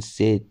haven't even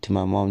said to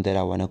my mom that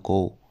I want to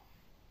go.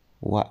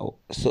 Wow.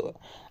 So,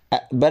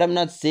 but I'm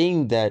not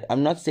saying that.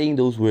 I'm not saying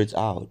those words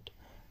out.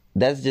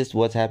 That's just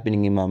what's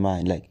happening in my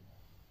mind.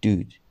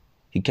 Dude,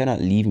 you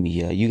cannot leave me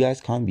here. You guys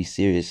can't be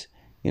serious.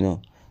 They're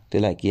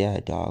like, yeah,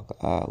 dog,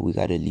 we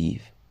gotta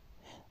leave.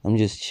 I'm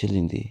just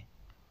chilling there.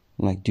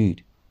 I'm like,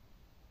 dude,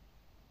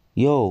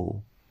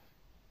 yo,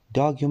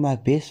 dog, you're my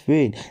best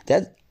friend.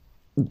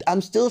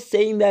 I'm still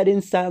saying that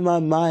inside my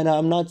mind.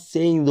 I'm not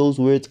saying those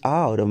words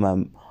out of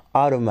my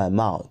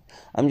mouth.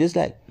 I'm just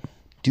like,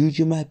 dude,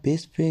 you're my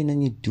best friend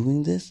and you're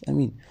doing this? I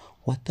mean,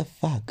 what the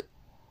fuck?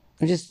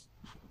 I'm just,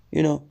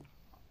 yo,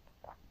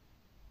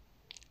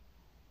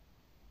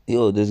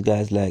 this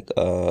guy's like,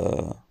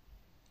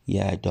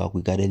 yeah, dog,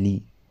 we gotta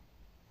leave.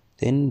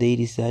 Then they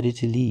decided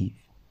to leave.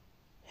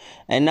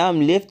 And now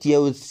I'm left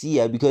here with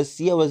Sia because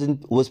Sia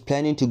was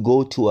planning to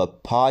go to a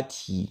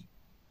party.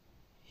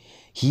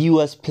 He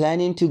was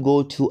planning to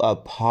go to a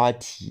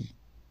party,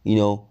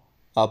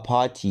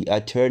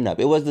 a turn up.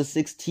 It was the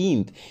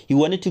 16th. He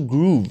wanted to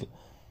groove,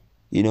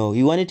 It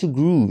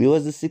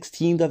was the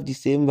 16th of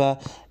December.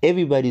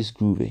 Everybody's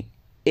grooving.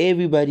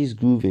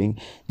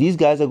 These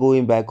guys are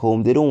going back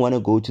home. They don't want to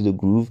go to the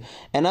groove.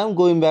 And I'm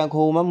going back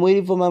home. I'm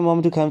waiting for my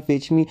mom to come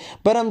fetch me.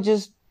 But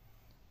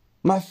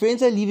my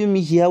friends are leaving me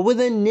here with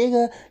a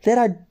nigga that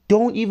I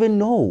don't even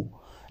know.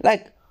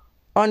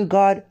 On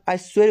God, I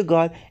swear to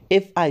God,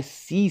 if I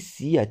see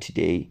Sia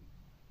today,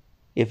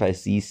 if I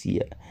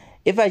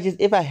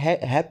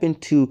happen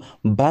to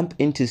bump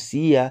into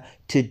Sia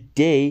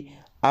today,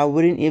 I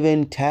wouldn't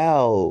even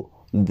tell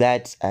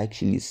that's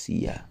actually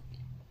Sia.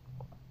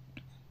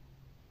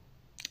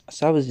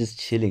 So I was just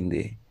chilling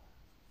there.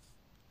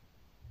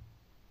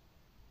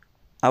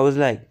 I was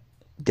like,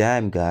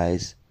 damn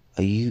guys,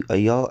 are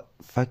y'all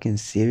fucking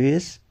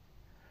serious?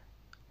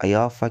 Are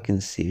y'all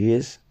fucking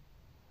serious?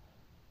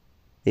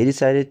 They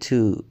decided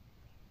to.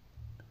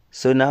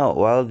 So now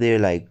while they're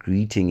like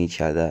greeting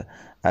each other,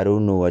 I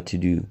don't know what to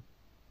do.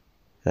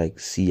 Like,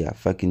 see ya,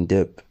 fucking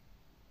dip,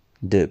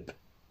 dip,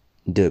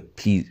 dip.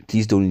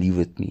 Please don't leave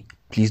with me.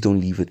 Please don't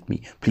leave with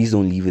me. Please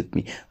don't leave with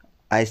me.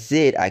 I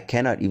said I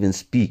cannot even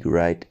speak,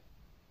 right?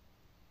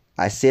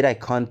 I said I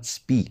can't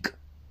speak.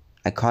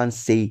 I can't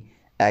say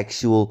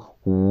actual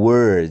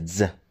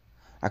words.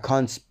 I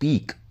can't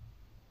speak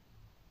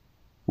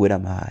when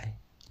I'm high.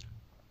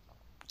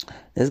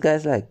 This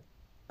guy's like,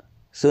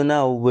 so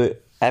now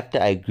after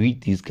I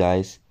greet these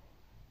guys,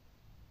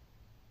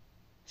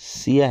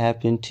 Sia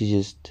happened to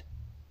just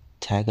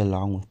tag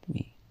along with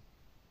me.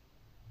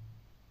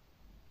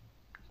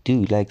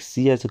 Dude, like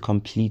Sia's a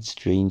complete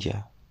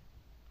stranger.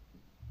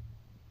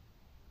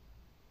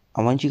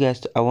 I want you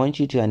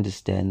to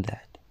understand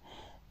that.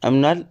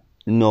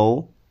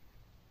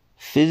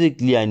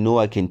 Physically I know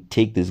I can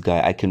take this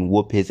guy. I can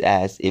whoop his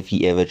ass if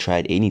he ever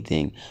tried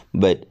anything.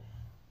 But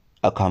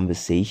a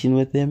conversation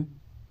with him?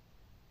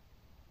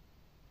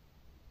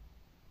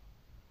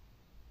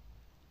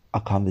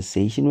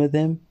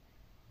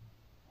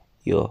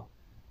 Yo.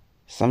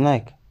 So I'm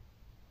like,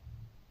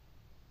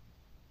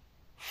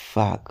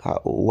 fuck.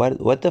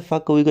 What the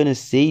fuck are we gonna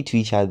say to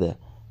each other?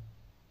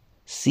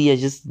 Sia,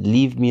 just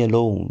leave me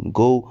alone.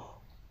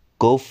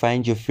 Go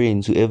find your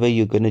friends, whoever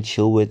you're gonna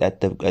chill with at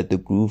the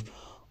groove.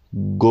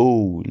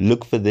 Go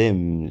look for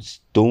them.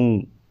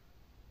 Don't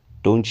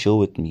chill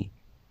with me.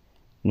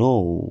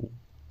 No.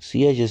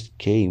 Sia just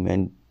came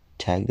and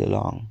tagged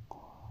along.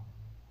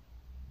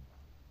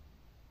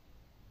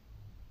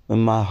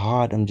 In my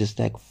heart, I'm just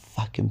like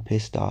fucking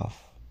pissed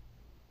off.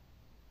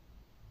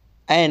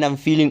 And I'm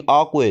feeling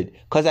awkward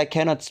because I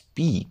cannot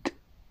speak.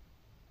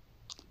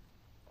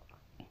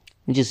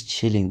 I'm just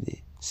chilling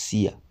there.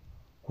 Sia,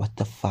 what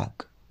the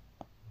fuck?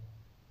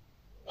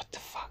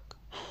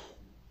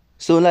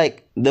 So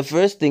like the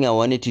first thing I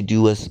wanted to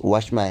do was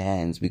wash my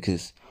hands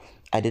because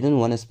I didn't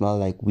want to smell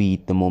like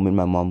weed the moment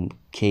my mom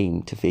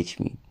came to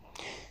fetch me.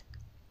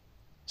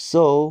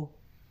 So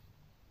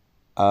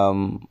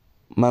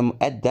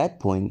at that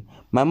point,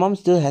 my mom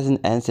still hasn't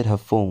answered her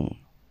phone.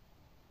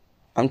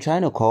 I'm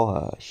trying to call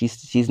her.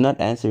 She's not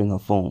answering her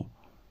phone.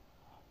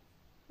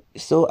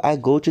 So I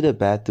go to the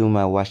bathroom,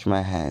 I wash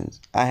my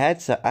hands. I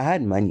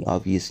had money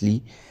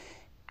obviously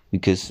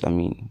because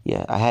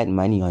I had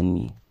money on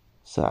me.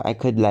 So I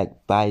could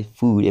like buy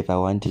food if I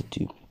wanted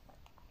to.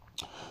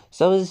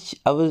 So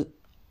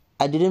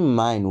I didn't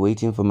mind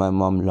waiting for my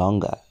mom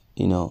longer,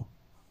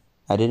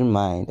 I didn't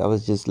mind. I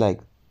was just like,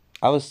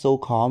 I was so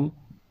calm.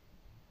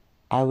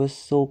 I was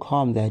so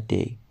calm that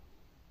day.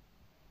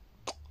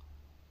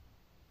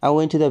 I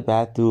went to the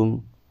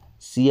bathroom.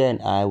 Sia and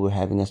I were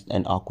having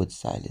an awkward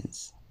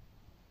silence.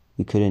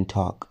 We couldn't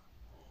talk.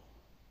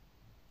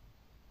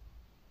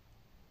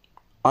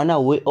 On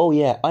our way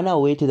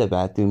to the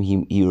bathroom,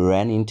 he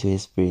ran into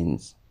his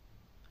friends.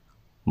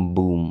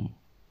 Boom.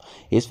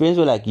 His friends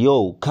were like,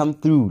 yo, come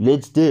through,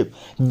 let's dip.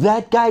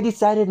 That guy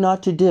decided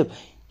not to dip.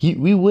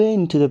 We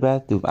went to the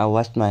bathroom. I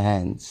washed my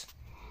hands.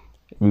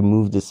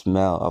 Removed the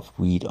smell of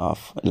weed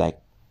off.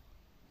 Like,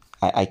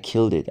 I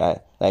killed it.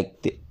 I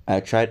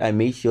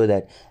made sure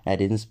that I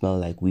didn't smell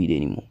like weed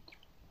anymore.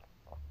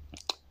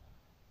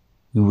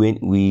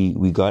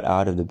 We got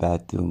out of the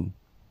bathroom.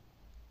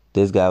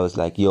 This guy was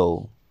like,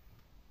 yo,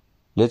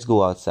 let's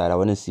go outside. I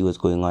want to see what's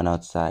going on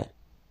outside.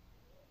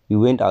 We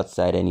went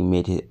outside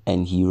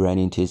and he ran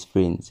into his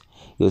friends.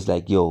 He was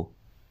like, yo,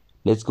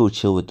 let's go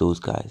chill with those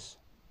guys.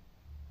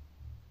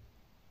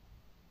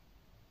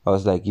 I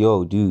was like,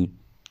 yo, dude,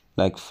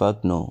 like,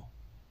 fuck no.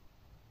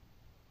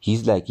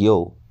 He's like,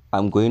 yo,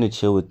 I'm going to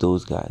chill with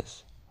those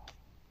guys.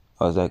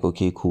 I was like,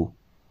 okay, cool.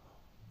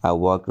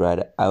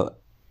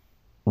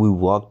 We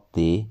walked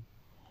there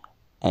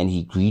and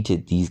he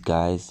greeted these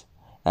guys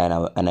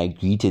and I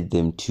greeted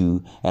them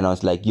too. And I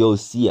was like, yo,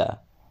 Sia,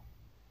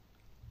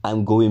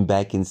 I'm going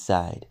back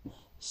inside.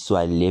 So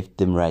I left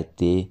them right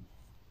there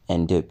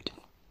and dipped.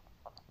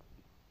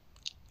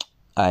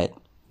 I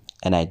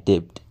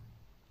dipped.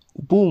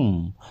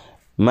 Boom.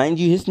 Mind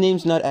you, his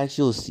name's not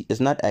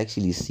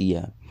actually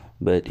Sia.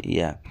 But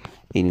yeah.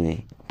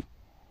 Anyway.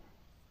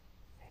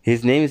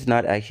 His name is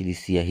not actually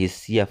Sia. He's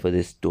Sia for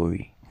this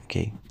story.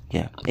 Okay.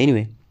 Yeah.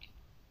 Anyway.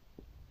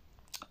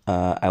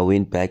 I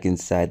went back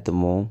inside the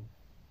mall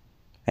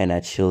and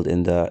I chilled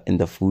in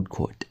the food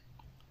court.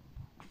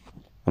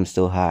 I'm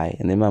still high.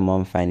 And then my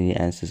mom finally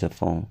answers her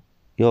phone.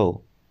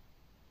 Yo,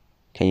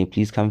 can you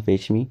please come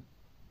fetch me?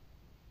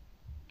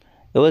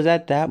 It was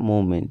at that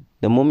moment,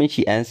 the moment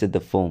she answered the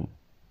phone,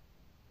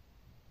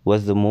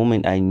 was the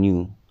moment I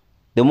knew.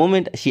 The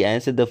moment she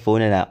answered the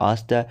phone and I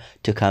asked her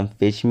to come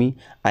fetch me,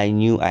 I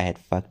knew I had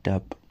fucked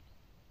up.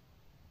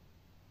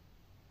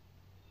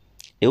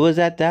 It was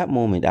at that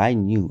moment I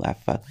knew I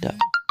fucked up.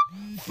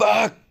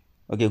 Fuck!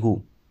 Okay,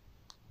 cool.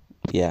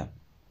 Yeah.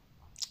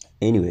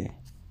 Anyway,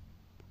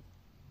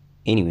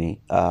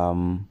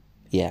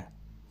 yeah.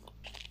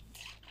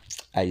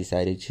 I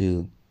decided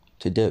to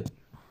dip,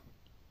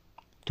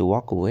 to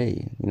walk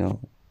away.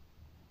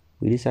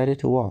 We decided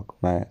to walk.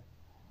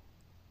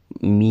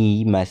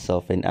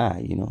 Myself, and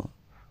I.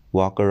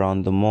 Walk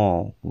around the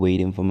mall,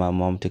 waiting for my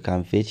mom to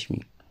come fetch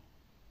me.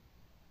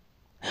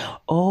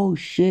 Oh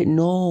shit!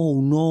 No,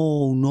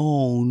 no,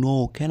 no,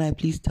 no! Can I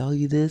please tell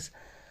you this?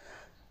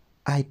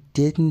 I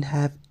didn't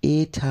have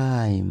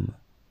airtime.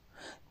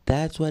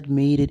 That's what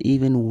made it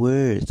even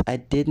worse. I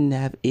didn't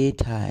have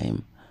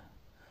airtime.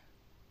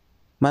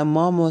 My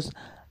mom was,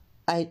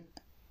 I,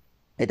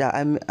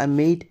 I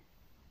made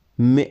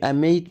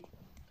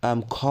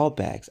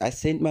callbacks. I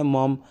sent my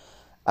mom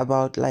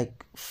about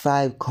like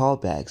 5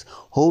 callbacks,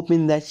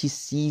 hoping that she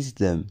sees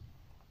them.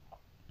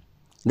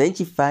 Then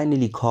she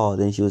finally called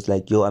and she was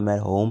like, "Yo, I'm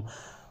at home,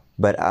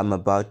 but I'm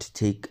about to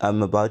take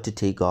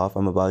off.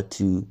 I'm about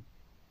to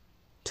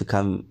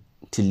come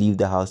to leave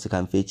the house to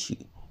come fetch you."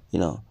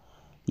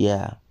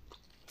 Yeah.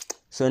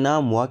 So now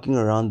I'm walking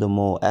around the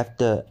mall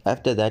after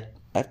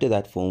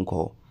that phone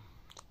call.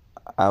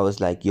 I was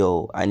like,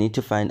 "Yo, I need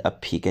to find a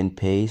Pick and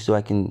Pay so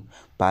I can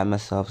buy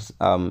myself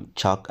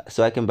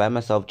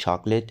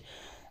chocolate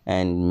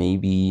and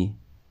maybe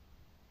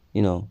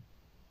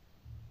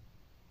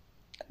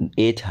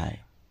airtime,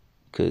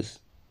 because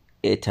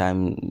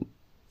airtime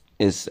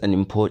is an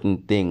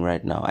important thing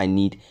right now. I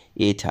need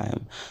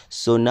airtime."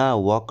 So now I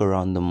walk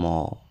around the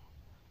mall.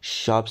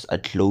 Shops are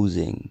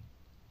closing,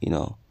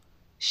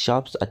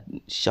 Shops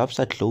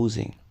are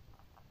closing.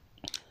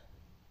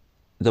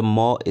 The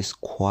mall is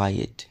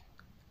quiet.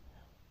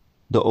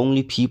 The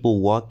only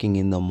people walking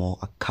in the mall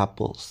are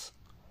couples.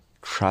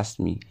 Trust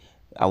me.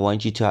 I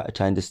want you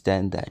to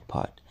understand that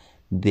part.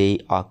 They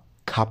are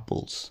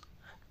couples.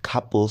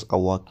 Couples are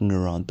walking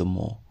around the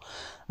mall.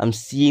 I'm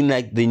seeing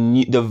like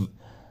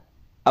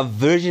a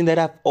version that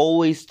I've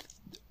always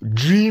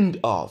dreamed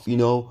of,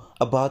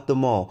 about the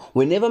mall.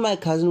 Whenever my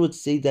cousin would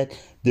say that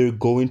they're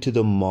going to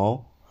the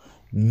mall,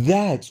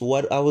 that's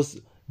what I was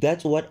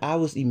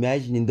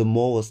imagining the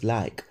mall was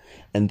like.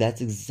 And that's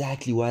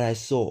exactly what I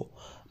saw.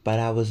 But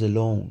I was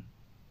alone.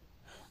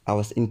 I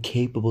was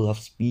incapable of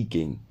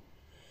speaking.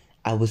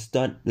 I was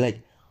stunned.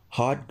 Like,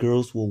 hot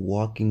girls were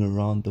walking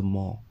around the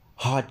mall.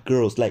 Hot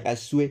girls. Like, I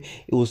swear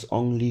it was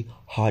only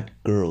hot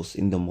girls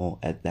in the mall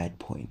at that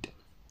point.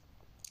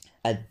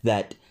 At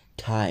that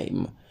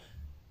time.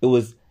 There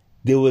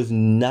was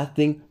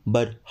nothing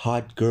but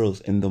hot girls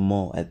in the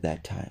mall at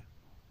that time.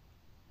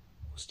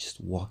 I was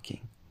just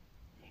walking.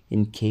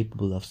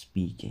 Incapable of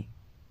speaking.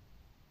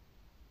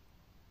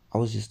 I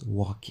was just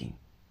walking.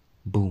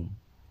 Boom.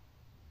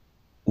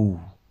 Ooh.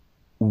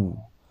 Ooh.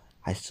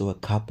 I saw a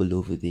couple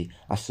over there.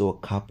 I saw a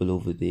couple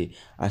over there.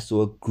 I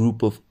saw a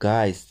group of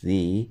guys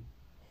there.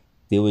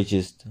 They were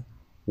just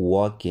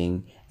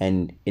walking,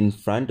 and in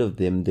front of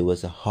them there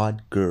was a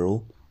hot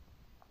girl.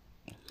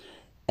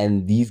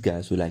 And these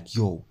guys were like,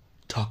 "Yo,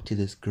 talk to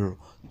this girl.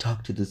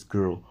 Talk to this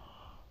girl."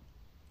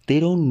 They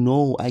don't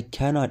know I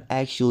cannot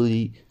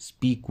actually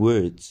speak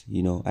words,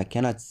 I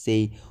cannot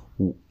say,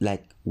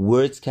 like,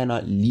 words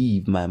cannot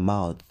leave my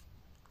mouth.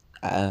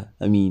 I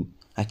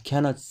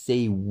cannot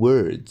say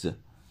words,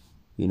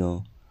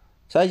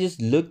 So I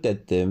just looked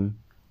at them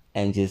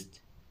and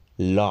just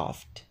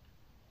laughed.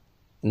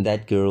 And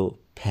that girl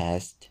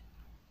passed.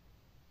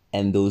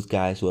 And those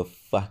guys were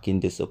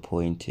fucking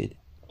disappointed.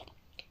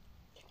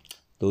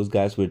 Those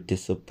guys were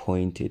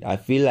disappointed. I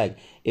feel like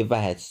if I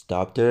had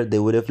stopped her, they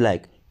would have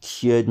like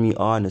cheered me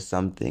on or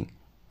something.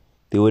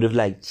 They were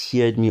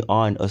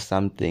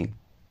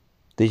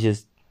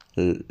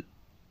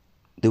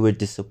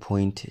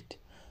disappointed.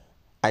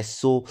 I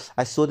saw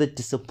the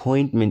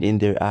disappointment in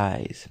their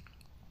eyes.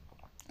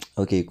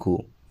 Okay,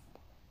 cool.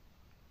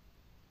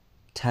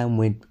 Time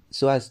went,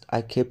 so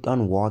I kept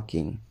on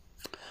walking.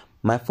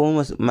 My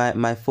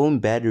phone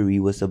battery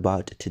was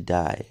about to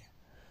die.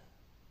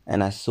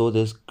 And I saw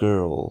this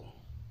girl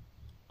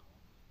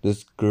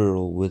with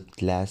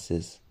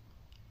glasses.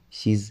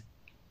 She's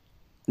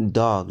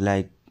dog,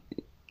 like,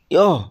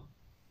 yo.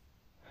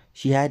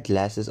 She had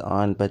glasses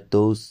on, but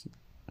those,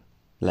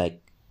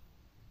 like,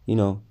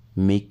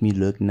 make me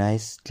look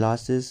nice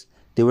glasses.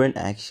 They weren't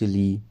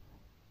actually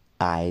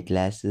eye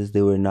glasses.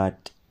 They were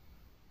not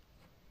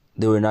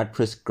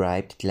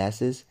prescribed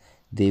glasses.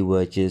 They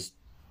were just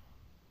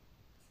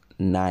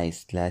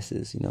nice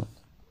glasses,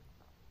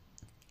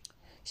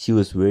 She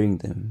was wearing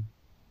them.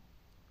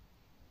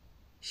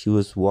 She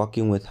was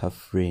walking with her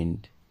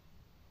friend.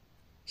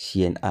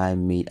 She and I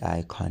made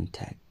eye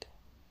contact.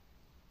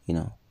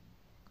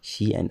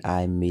 She and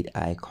I made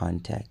eye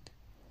contact.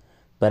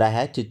 But I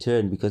had to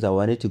turn because I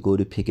wanted to go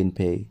to Pick and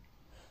Pay.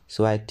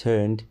 So I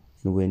turned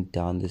and went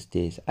down the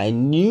stairs. I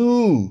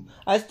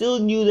still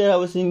knew that I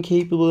was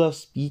incapable of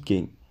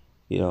speaking,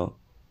 Yeah.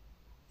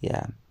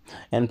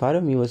 And part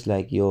of me was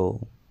like,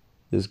 yo,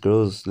 this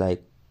girl's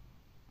like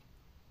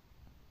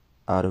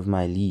out of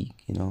my league,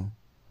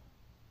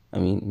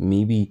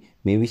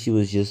 maybe she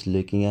was just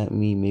looking at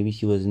me. Maybe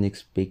she wasn't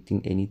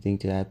expecting anything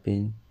to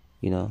happen,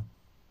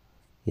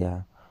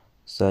 Yeah.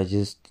 So I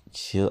just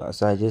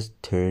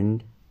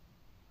turned.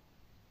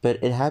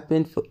 But it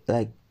happened for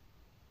like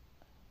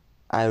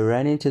I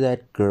ran into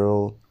that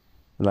girl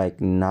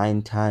like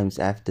 9 times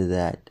after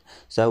that.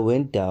 So I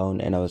went down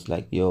and I was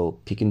like, yo,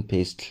 Pick and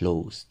Paste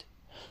closed.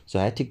 So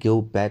I had to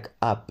go back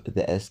up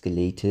the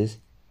escalators.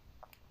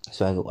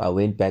 So I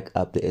went back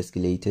up the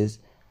escalators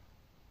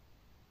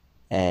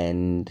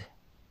and,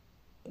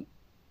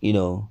 you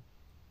know,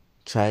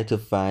 try to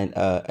find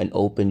an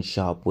open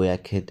shop where I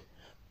could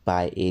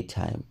buy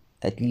airtime,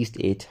 at least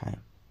airtime,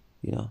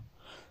 you know.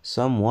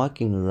 So I'm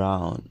walking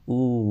around.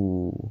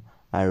 Ooh,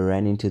 I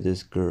ran into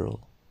this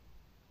girl.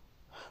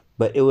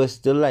 But it was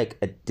still like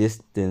a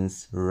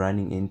distance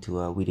running into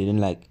her. We didn't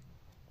like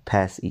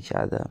pass each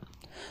other.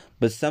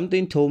 But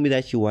something told me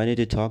that she wanted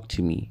to talk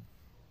to me,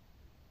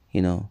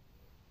 you know.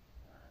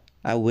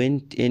 I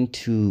went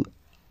into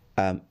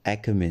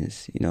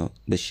Ackerman's, you know,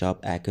 the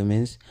shop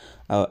Ackerman's.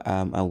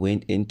 I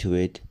went into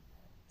it,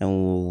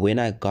 and when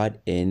I got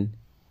in,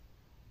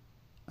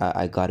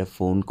 I got a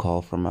phone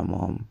call from my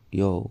mom.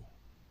 Yo,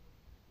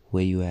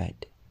 where you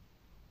at?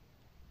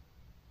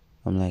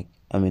 I'm like,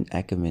 I'm in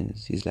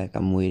Ackerman's. He's like,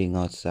 I'm waiting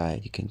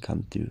outside. You can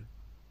come through.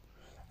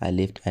 I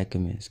left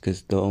Ackerman's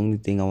because the only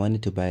thing I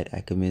wanted to buy at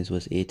Ackerman's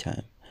was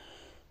airtime.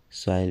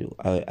 So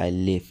I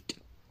left.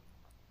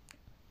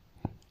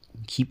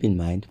 Keep in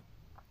mind,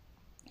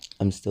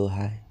 I'm still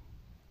high.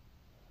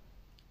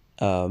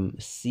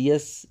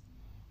 CS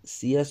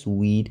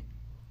weed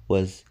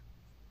was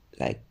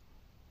like,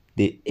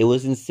 it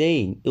was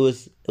insane. It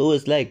was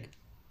like,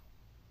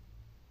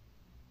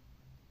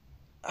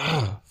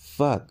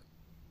 fuck.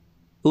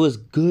 It was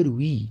good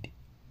weed.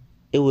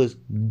 It was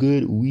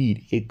good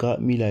weed. It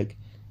got me like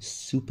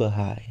super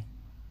high.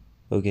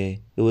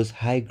 Okay, it was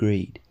high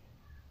grade.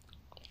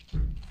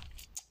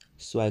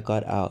 So I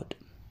got out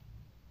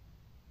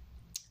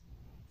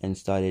and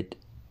started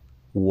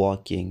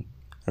walking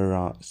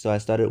around. So I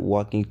started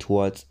walking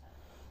towards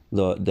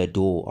the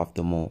door of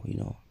the mall, you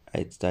know.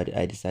 I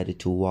decided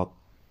to walk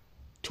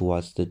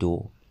towards the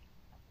door.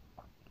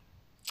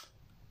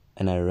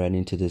 And I ran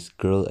into this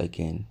girl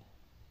again.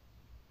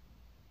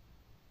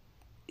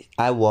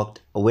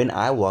 When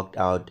I walked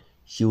out,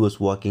 she was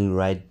walking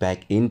right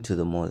back into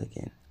the mall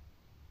again.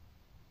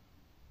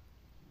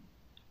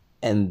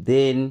 And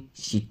then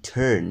she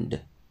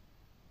turned.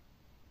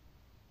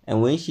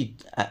 And when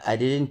I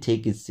didn't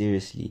take it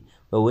seriously.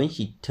 But when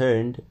she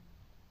turned,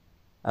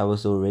 I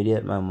was already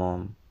at my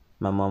mom.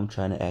 My mom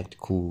trying to act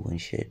cool and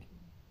shit.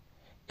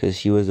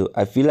 Because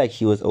I feel like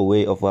she was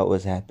aware of what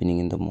was happening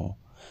in the mall.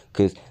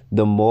 Because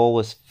the mall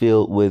was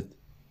filled with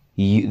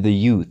the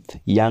youth,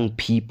 young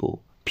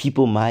people,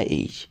 people my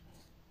age.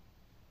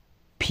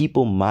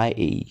 People my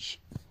age.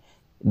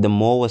 The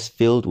mall was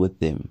filled with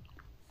them.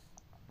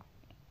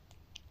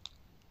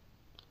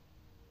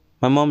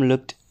 My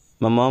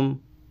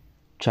mom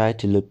tried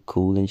to look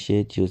cool and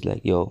shit. She was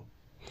like, yo,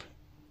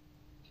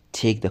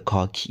 take the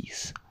car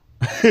keys.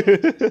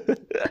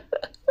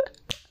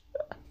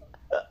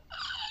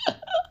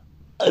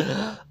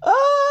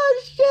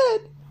 Oh,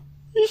 shit.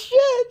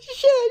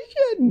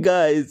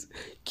 Guys,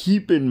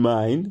 keep in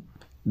mind,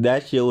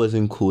 that shit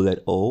wasn't cool at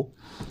all.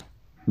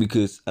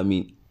 Because, I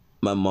mean,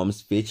 my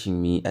mom's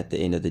fetching me at the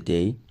end of the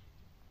day.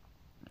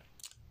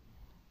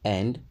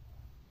 And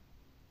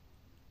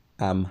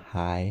I'm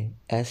high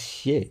as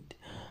shit.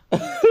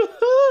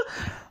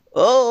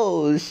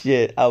 Oh,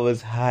 shit. I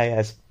was high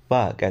as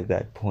fuck at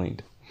that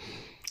point.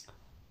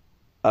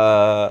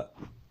 And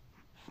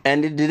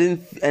it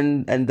didn't,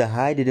 and the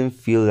high didn't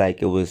feel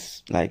like it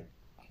was like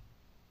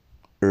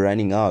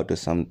running out or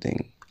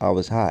something. I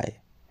was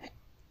high.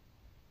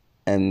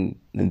 And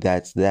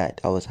that's that.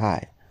 I was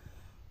high.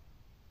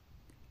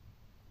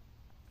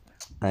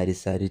 I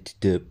decided to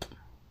dip.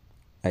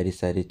 I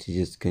decided to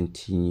just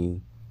continue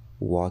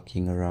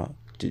walking around.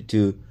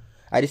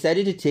 I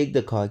decided to take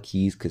the car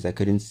keys because I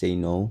couldn't say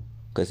no.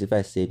 Because if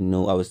I said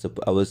no, I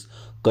was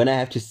gonna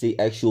have to say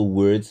actual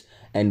words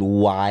and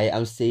why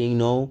I'm saying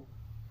no.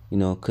 You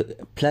know,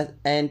 plus,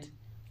 and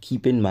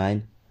keep in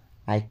mind,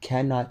 I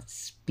cannot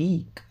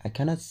speak. I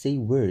cannot say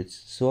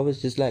words. So I was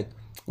just like,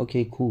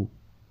 okay, cool.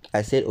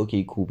 I said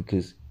okay, cool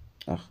because,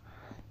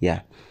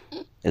 yeah,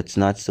 it's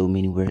not so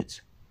many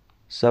words.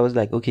 So I was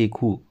like, okay,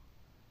 cool.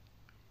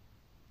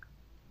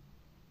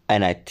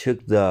 And I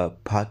took the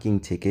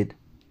parking ticket,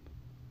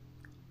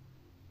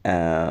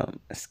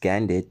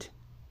 scanned it,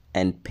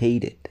 and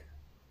paid it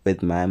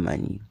with my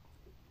money.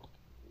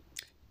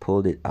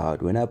 Pulled it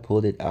out. When I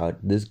pulled it out,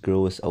 this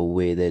girl was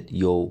aware that,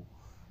 yo,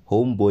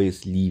 homeboy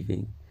is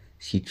leaving.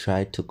 She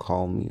tried to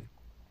call me.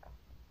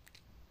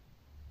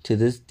 To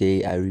this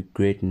day, I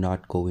regret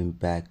not going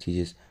back to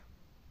just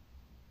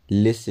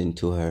listen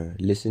to her,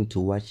 listen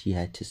to what she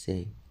had to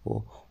say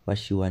or what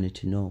she wanted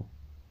to know,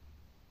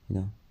 you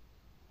know.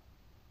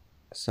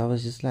 So I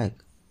was just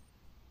like,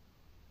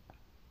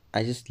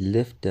 I just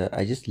left her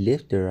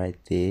right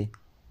there.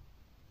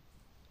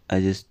 I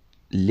just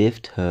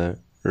left her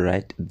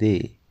right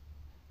there.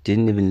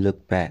 Didn't even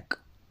look back.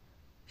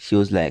 She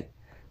was like,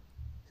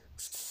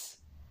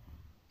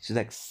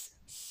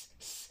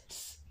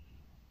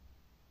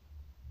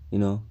 you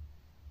know.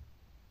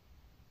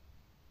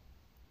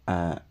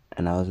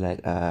 And I was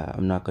like,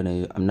 I'm not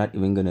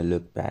even gonna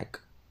look back.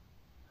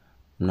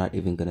 I'm not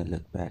even gonna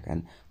look back.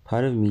 And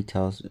part of me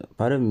tells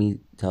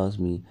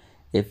me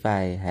if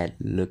I had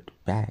looked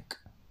back,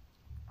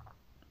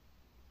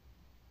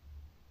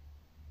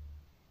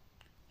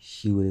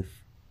 she would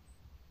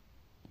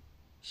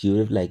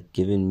have like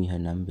given me her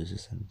numbers or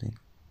something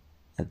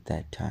at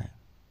that time.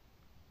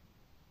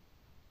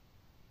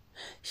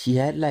 She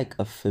had like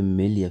a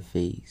familiar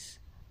face.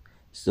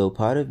 So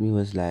part of me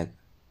was like,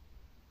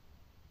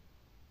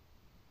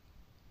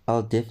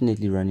 I'll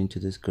definitely run into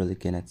this girl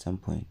again at some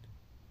point.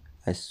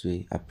 I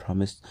swear, I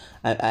promised.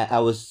 I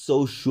was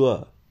so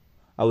sure.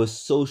 I was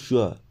so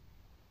sure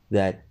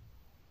that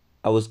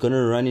I was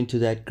gonna run into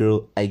that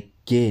girl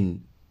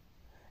again.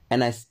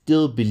 And I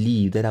still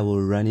believe that I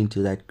will run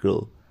into that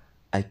girl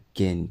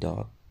again,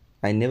 dog.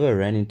 I never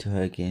ran into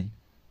her again.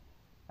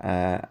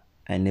 I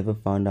never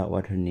found out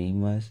what her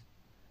name was.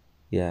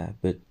 Yeah,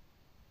 but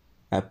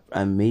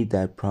I made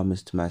that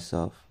promise to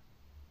myself.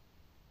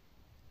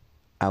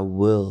 I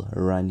will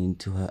run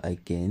into her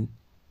again.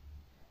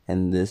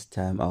 And this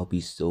time I'll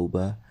be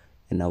sober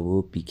and I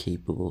will be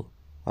capable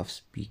of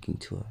speaking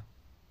to her.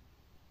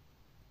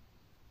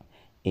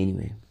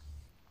 Anyway,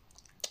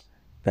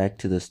 back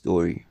to the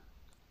story.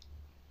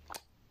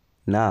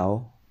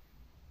 Now,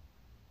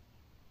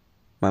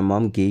 my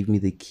mom gave me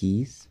the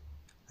keys.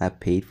 I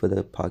paid for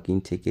the parking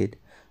ticket.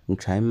 I'm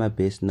trying my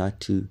best not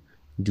to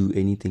do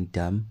anything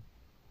dumb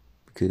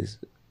because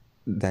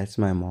that's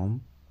my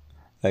mom.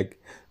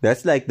 Like,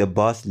 that's like the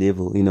boss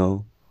level, you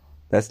know?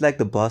 That's like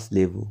the boss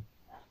level.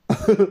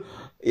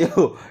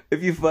 Yo,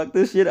 if you fuck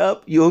this shit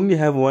up, you only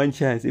have one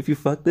chance. If you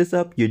fuck this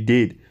up, you're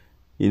dead.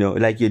 You know,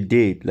 like you're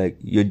dead. Like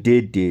you're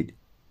dead.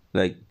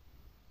 Like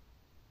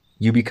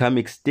you become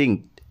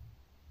extinct.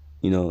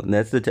 You know,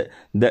 that's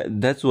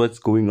that's what's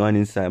going on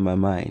inside my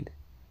mind.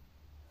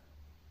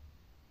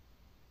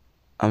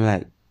 I'm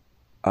like,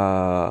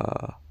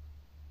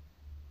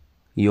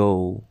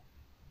 yo,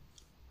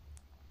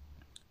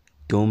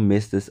 don't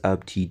mess this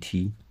up,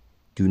 T.Tea.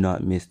 Do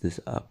not mess this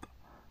up.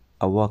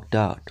 I walked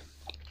out.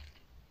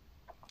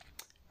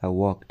 I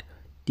walked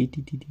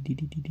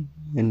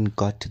and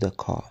got to the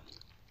car.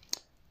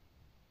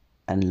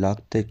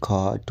 Unlocked the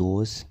car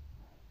doors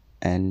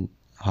and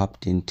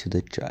hopped in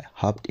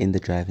the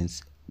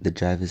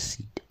driver's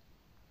seat.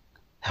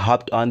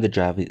 Hopped on the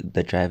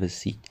driver's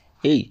seat.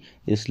 Hey,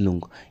 it's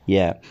long.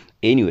 Yeah.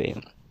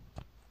 Anyway,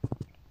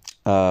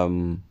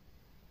 I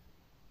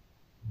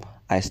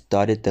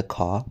started the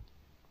car.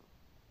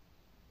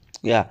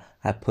 Yeah,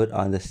 I put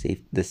on the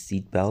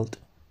seat belt.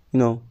 You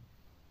know.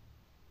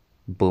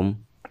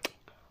 Boom.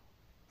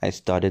 I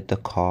started the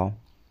car.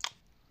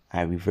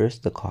 I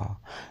reversed the car.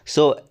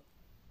 So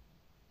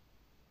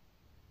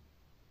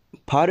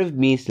part of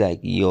me is like,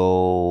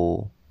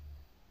 yo,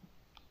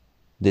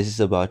 this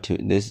is about to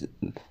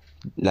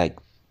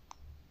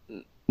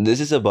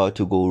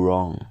go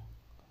wrong.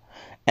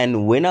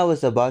 And when I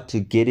was about to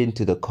get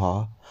into the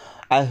car,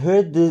 I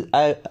heard this.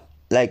 I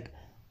like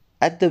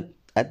at the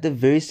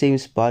very same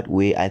spot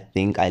where I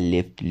think I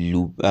left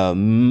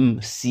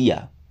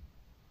Sia.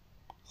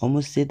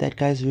 Almost said that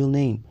guy's real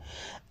name.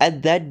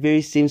 At that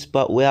very same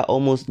spot where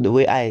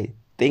I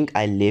think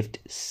I left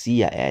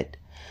Sia at,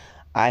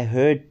 I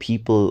heard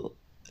people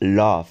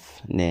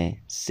laugh,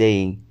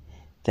 saying,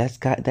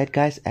 that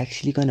guy's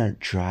actually gonna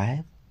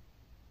drive?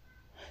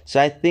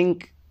 So I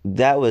think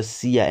that was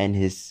Sia and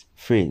his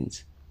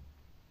friends.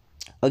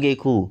 Okay,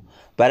 cool.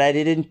 But I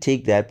didn't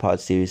take that part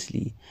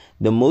seriously.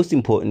 The most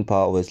important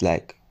part was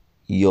like,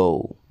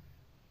 yo,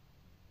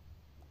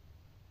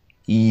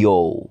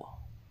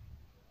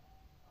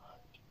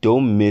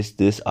 don't mess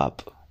this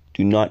up.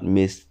 Do not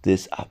mess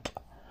this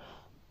up.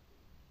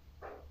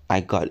 I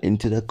got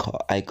into the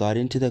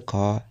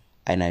car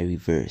and I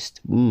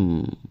reversed.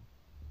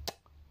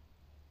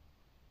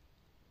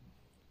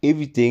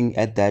 Everything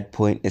at that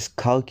point is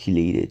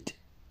calculated.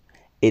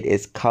 It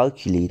is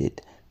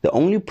calculated. The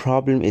only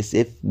problem is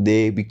if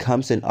there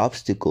becomes an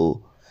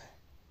obstacle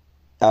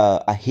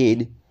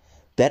ahead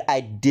that I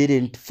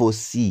didn't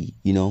foresee,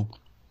 you know.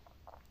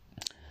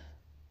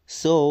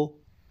 So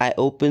I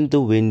opened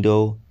the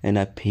window and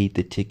I paid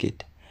the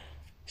ticket.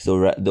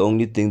 So the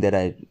only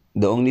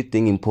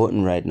thing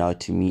important right now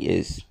to me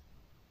is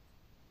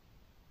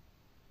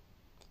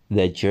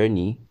the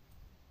journey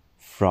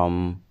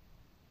from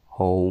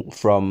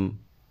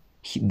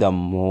the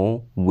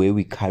mall where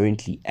we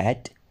currently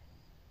at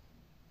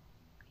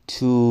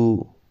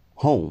to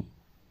home.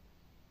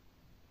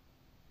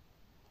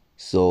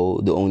 So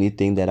the only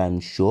thing that I'm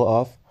sure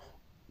of,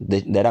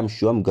 that I'm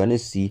sure I'm gonna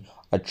see,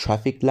 are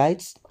traffic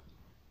lights,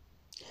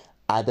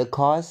 other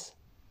cars,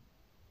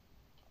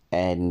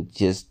 and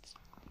just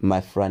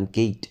my front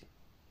gate.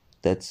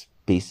 That's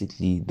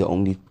basically the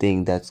only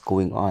thing that's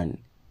going on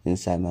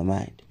inside my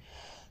mind.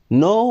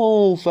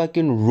 No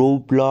fucking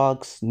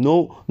roadblocks,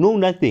 no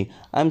nothing.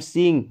 I'm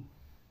seeing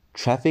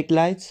traffic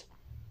lights,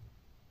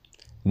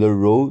 the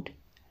road,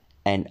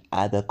 and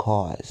other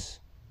cars.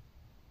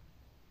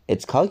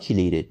 It's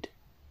calculated.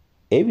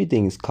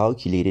 everything is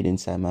calculated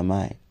inside my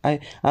mind.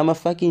 I'm a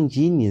fucking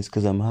genius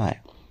because I'm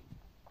high.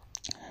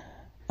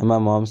 And my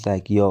mom's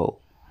like, yo,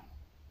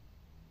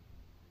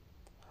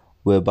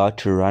 we're about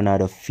to run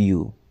out of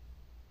fuel.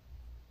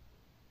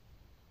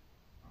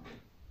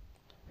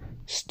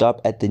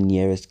 Stop at the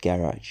nearest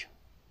garage.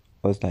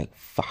 I was like,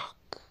 fuck.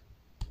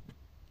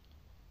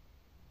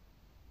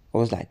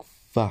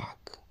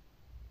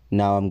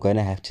 Now I'm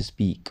gonna have to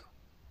speak.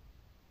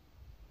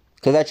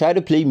 Because I tried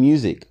to play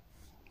music.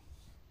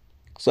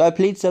 So I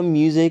played some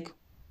music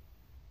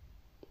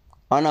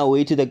on our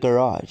way to the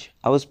garage.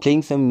 I was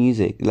playing some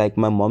music, like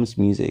my mom's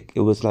music.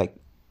 It was like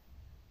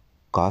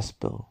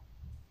gospel.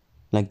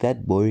 Like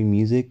that boring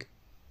music.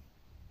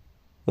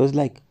 It was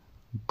like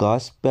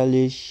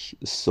gospelish,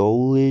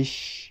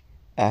 soulish,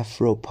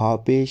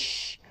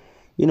 Afro-popish.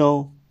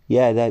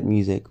 Yeah, that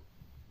music.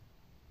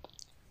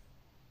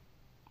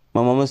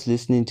 My mom was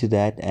listening to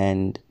that,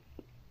 and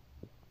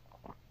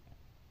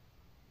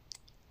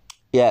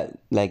yeah,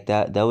 like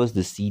that was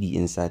the CD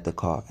inside the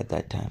car at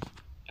that time.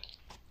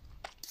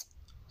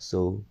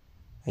 So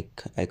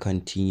I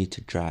continued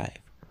to drive.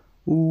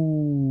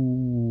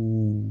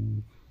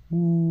 Ooh.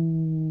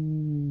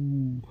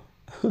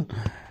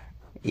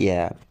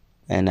 Yeah,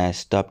 and I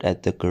stopped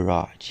at the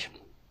garage.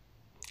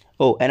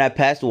 Oh, and I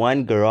passed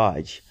one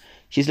garage.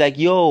 She's like,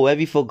 yo, have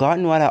you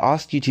forgotten what I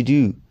asked you to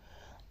do?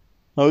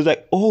 I was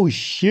like, oh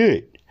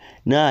shit.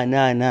 Nah.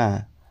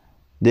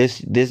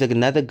 There's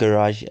another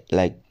garage,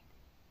 like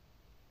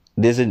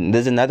there's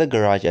another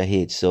garage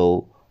ahead,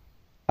 so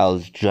I'll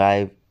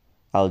drive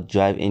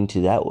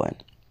into that one.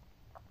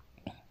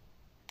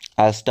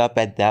 I'll stop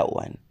at that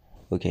one.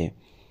 Okay.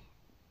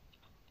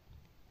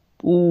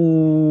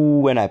 Ooh,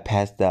 when I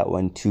passed that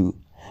one too.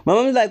 My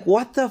mom's like,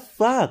 what the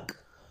fuck?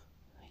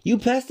 You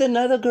passed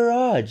another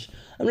garage.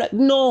 I'm like,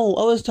 no,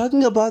 I was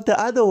talking about the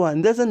other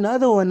one. There's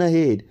another one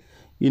ahead.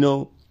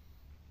 Oh,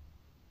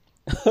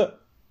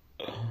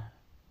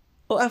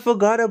 I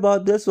forgot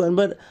about this one,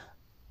 but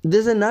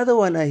there's another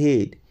one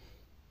ahead.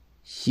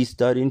 She's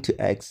starting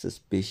to act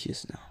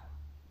suspicious now.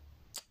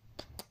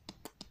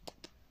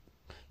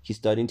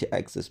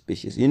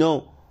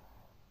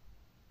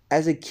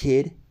 As a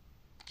kid,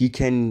 you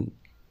can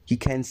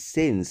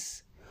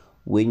sense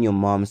when your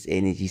mom's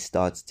energy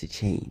starts to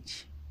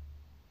change.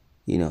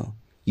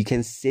 You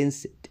can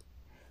sense it.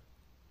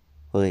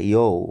 Like,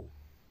 yo,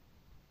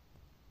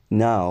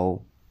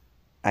 now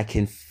I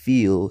can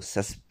feel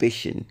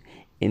suspicion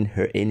in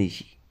her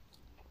energy.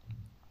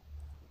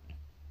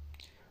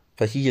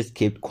 But she just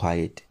kept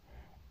quiet,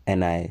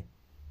 and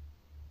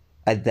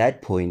at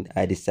that point,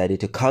 I decided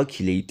to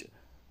calculate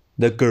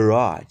the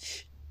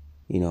garage.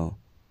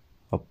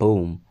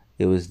 Boom,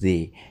 it was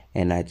there,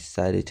 and I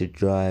decided to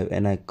drive,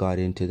 and I got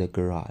into the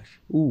garage.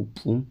 Ooh,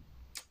 boom.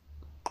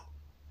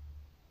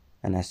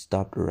 And I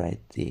stopped right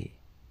there.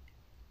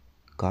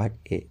 Got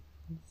it.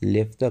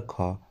 Left the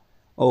car.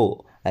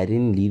 Oh, I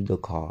didn't leave the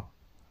car.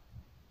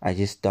 I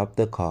just stopped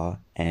the car,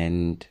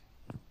 and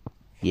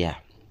yeah.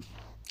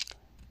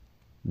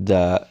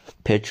 The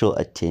petrol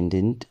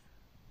attendant,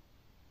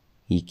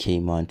 he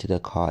came onto the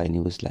car and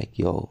he was like,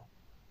 yo,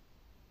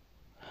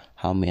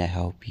 how may I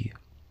help you?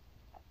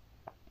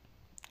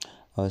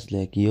 I was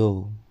like,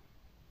 yo,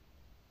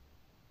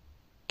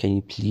 can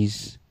you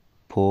please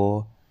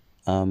pour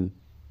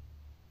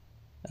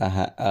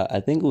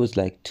I think it was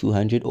like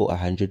 200 or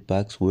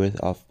 $100 worth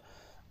of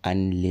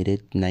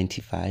unleaded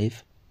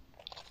 95,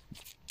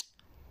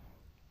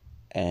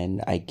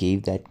 and I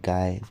gave that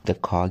guy the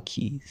car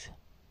keys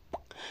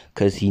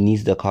because he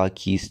needs the car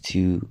keys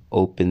to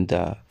open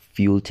the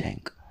fuel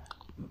tank.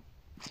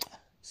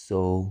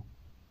 So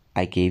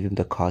I gave him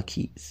the car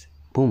keys.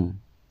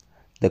 Boom.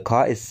 The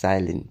car is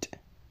silent.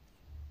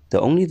 The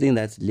only thing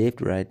that's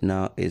left right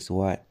now is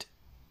what?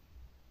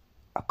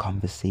 A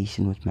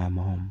conversation with my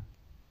mom.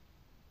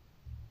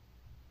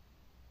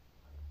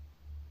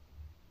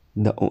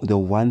 The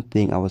one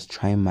thing I was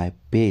trying my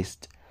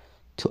best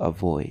to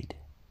avoid.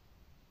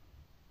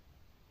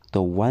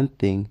 The one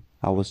thing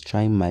I was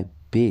trying my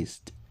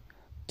best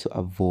to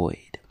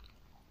avoid.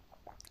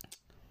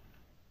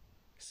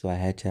 So I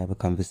had to have a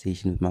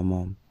conversation with my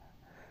mom.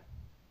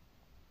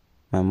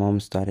 My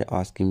mom started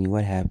asking me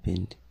what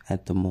happened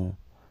at the mall.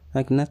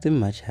 Like, nothing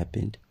much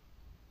happened.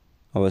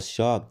 I was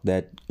shocked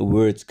that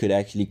words could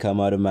actually come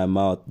out of my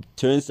mouth.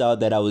 Turns out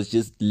that I was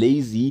just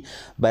lazy,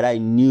 but I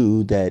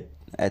knew that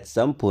at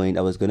some point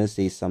I was going to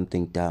say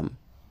something dumb.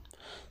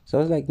 So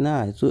I was like,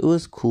 nah, it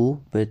was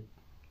cool, but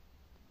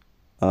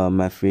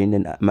my friend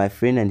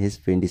and his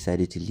friend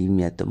decided to leave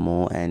me at the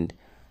mall, and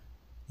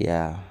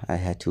yeah, I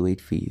had to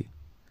wait for you.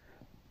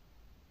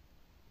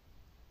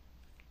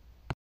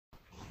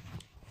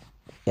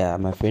 Yeah,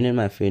 my friend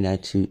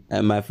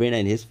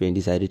and his friend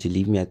decided to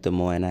leave me at the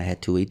mall, and I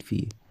had to wait for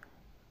you.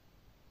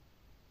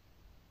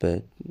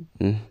 But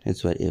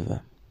it's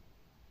whatever.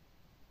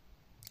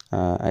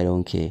 I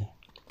don't care.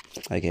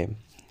 Okay,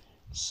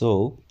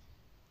 so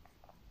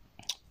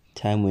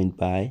time went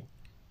by,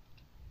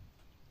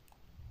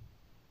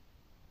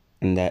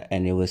 and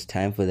it was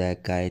time for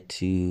that guy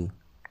to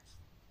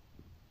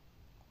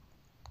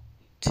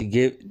to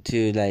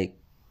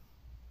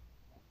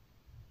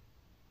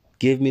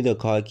give me the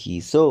car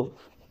keys. So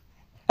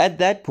at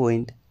that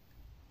point,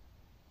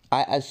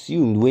 I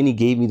assumed when he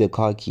gave me the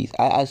car keys,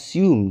 I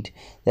assumed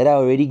that I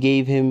already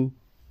gave him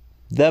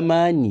the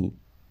money,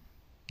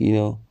 you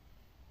know.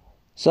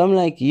 So I'm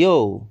like,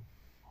 yo,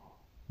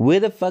 where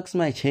the fuck's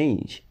my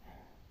change?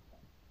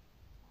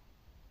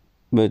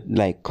 But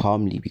like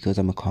calmly, because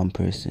I'm a calm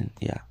person.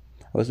 Yeah.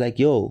 I was like,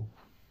 yo,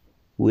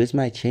 where's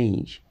my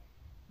change?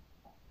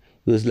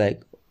 He was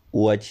like,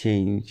 what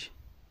change?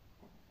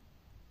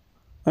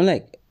 I'm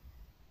like,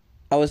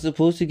 I was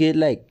supposed to get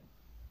like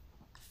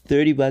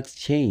 $30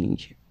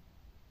 change.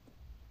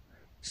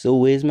 So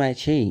where's my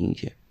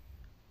change?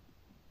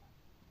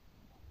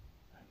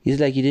 He's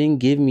like, you didn't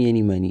give me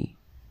any money.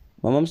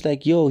 My mom's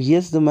like, yo,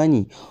 here's the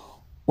money.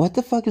 What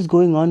the fuck is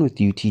going on with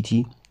you,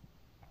 T.Tea?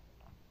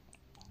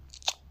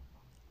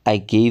 I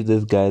gave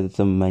this guy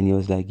some money. I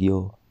was like,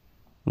 yo,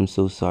 I'm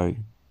so sorry.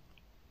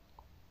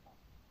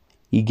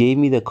 He gave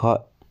me the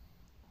car.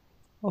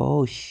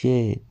 Oh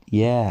shit,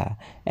 yeah.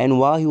 And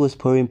while he was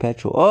pouring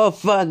petrol, oh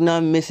fuck, now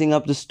I'm messing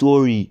up the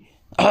story.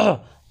 I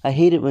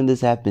hate it when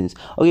this happens.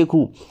 Okay,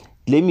 cool.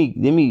 Let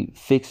me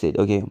fix it.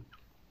 Okay.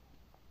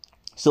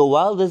 So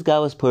while this guy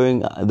was pouring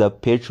the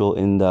petrol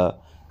in the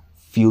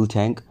fuel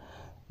tank,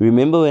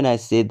 remember when I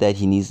said that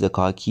he needs the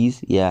car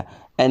keys? Yeah.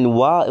 And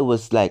while it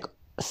was like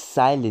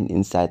silent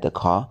inside the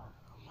car,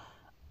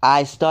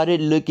 I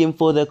started looking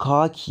for the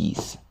car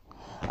keys.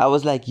 I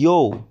was like,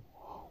 yo,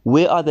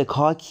 where are the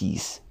car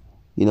keys?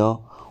 You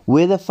know,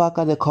 where the fuck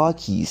are the car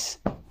keys?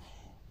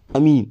 I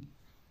mean,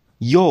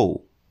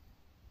 yo,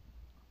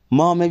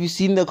 mom, have you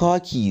seen the car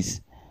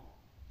keys?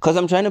 Because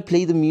I'm trying to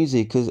play the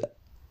music, because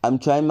I'm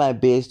trying my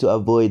best to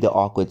avoid the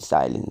awkward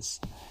silence.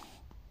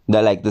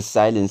 The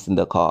silence in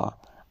the car.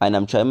 And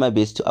I'm trying my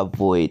best to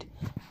avoid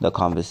the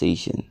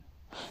conversation.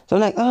 So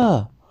I'm like,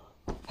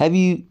 have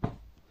you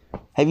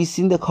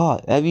seen the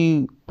car? Have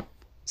you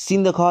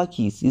seen the car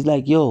keys? He's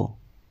like, yo,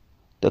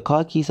 the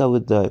car keys are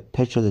with the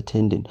petrol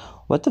attendant.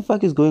 What the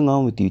fuck is going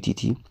on with you,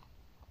 T.Tea?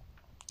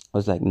 I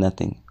was like,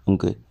 nothing. I'm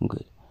good.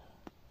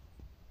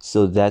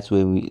 So that's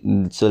when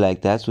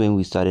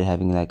we started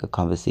having like a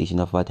conversation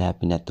of what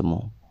happened at the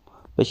mall.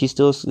 But she's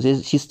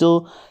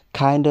still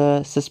kind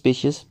of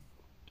suspicious,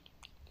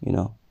 you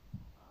know.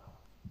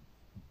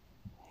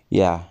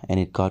 Yeah, and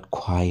it got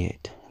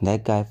quiet.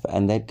 That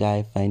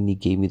guy finally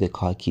gave me the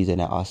car keys,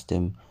 and I asked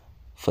him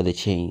for the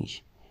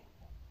change.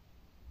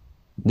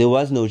 There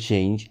was no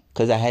change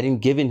because I hadn't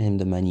given him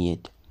the money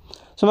yet.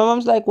 So my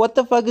mom's like, what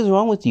the fuck is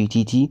wrong with you,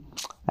 T.Tea?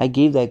 I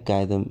gave that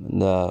guy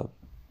the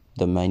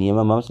money, and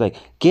my mom's like,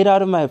 get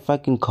out of my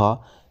fucking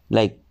car.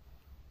 Like,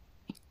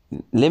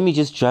 let me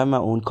just drive my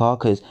own car,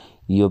 because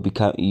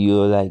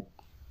you're like,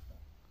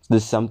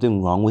 there's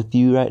something wrong with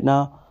you right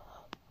now.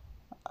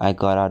 I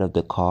got out of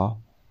the car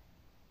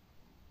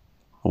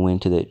and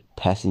went to the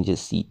passenger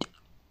seat.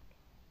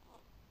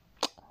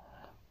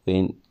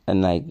 Went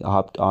and like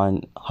hopped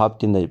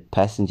in the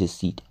passenger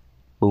seat.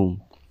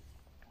 Boom.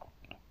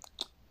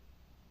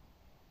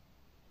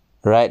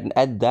 Right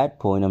at that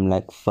point, I'm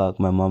like, fuck,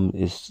 my mom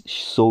is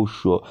so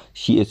sure.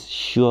 She is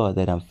sure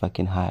that I'm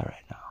fucking high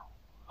right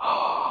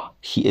now.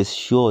 She is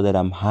sure that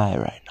I'm high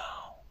right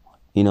now.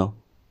 You know?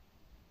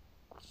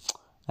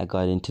 I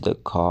got into the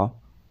car,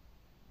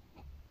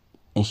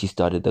 and she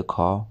started the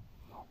car.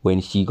 When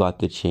she got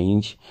the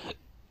change,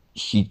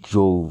 she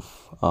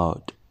drove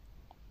out.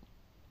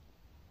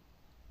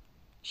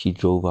 She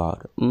put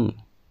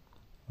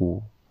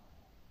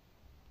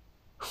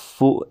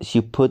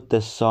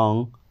the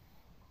song,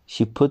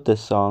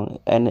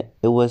 and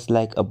it was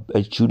like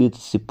a Judith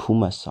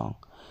Sipuma song.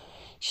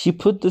 She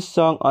put the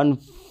song on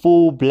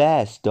full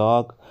blast,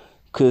 dog.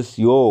 Cause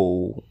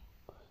yo,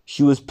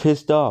 she was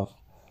pissed off.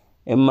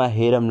 In my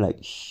head, I'm like,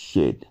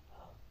 shit.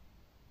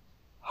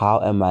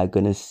 How am I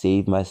gonna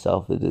save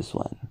myself with this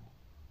one?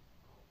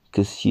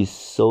 Cause she's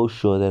so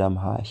sure that I'm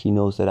high. She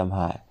knows that I'm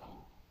high.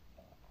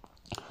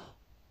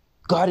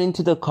 Got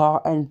into the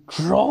car and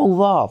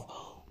drove off.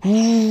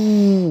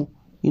 You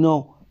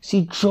know,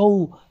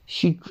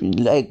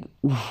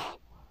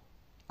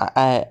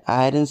 I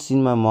hadn't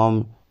seen my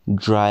mom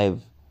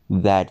drive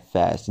that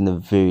fast in a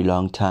very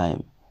long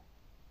time.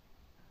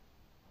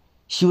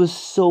 She was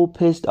so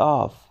pissed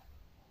off.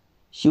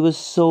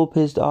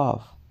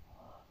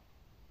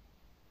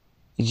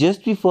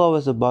 Just before I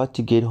was about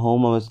to get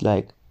home, I was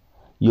like,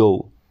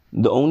 yo,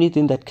 the only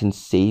thing that can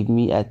save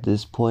me at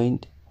this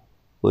point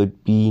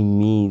would be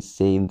me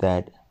saying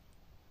that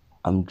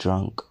I'm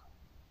drunk.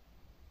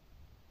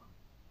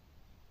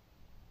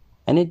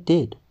 And it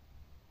did.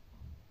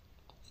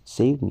 It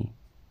saved me.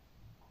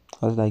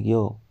 I was like,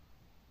 yo,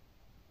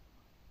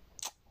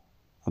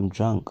 I'm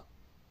drunk.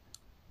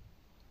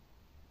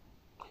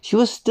 She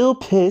was still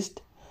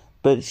pissed,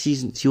 but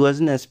she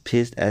wasn't as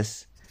pissed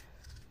as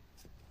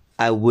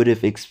I would have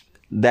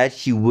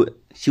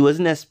she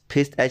wasn't as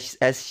pissed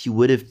as she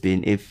would have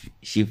been if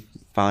she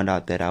found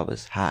out that I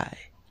was high.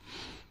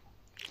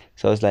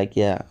 So I was like,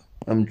 yeah,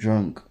 I'm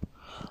drunk.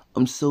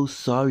 I'm so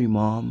sorry,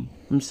 Mom.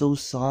 I'm so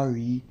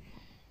sorry.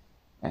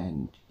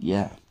 And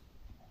yeah,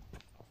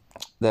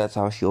 that's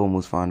how she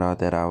almost found out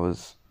that I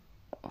was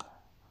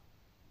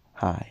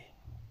high.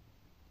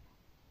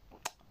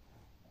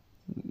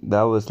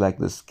 That was like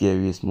the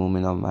scariest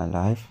moment of my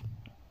life.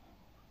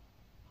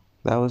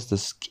 That was the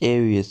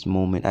scariest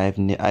moment. I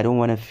don't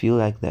want to feel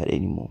like that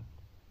anymore.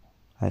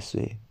 I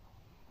swear.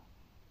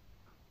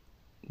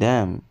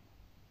 Damn.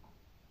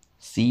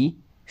 See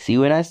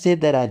when I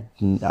said that I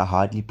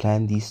hardly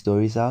planned these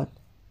stories out?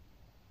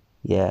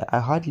 Yeah, I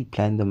hardly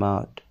planned them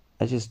out.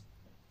 I just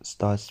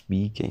start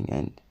speaking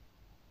and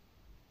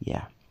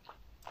yeah.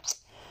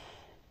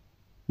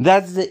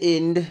 That's the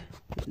end.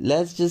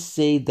 Let's just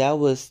say that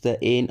was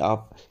the end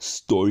of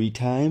story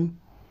time.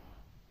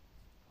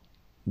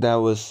 That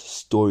was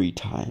story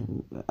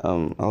time.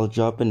 I'll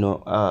drop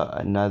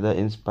another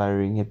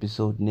inspiring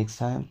episode next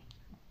time.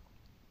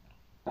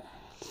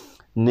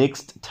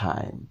 Next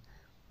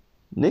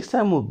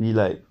time will be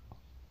like,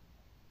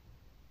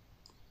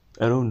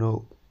 I don't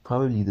know,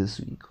 probably this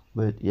week.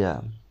 But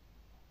yeah,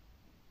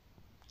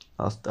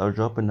 I'll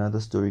drop another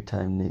story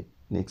time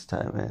next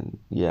time. And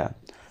yeah,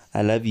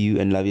 I love you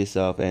and love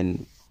yourself.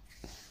 And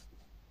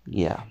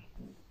yeah,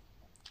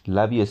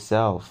 love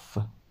yourself.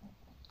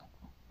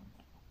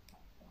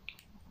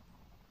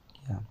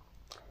 Yeah,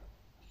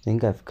 I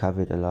think I've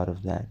covered a lot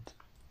of that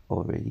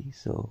already.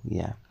 So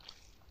yeah.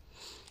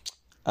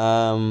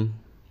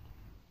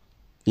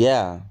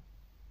 Yeah.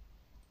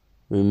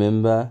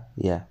 Remember,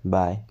 yeah,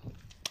 bye.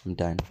 I'm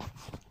done.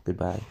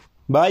 Goodbye.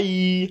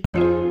 Bye.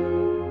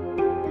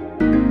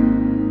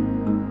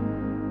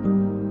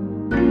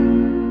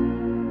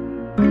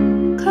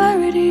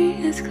 Clarity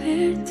is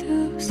clear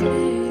to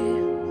see.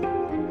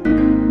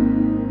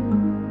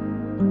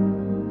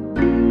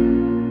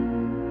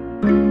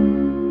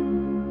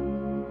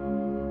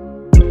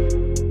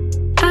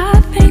 I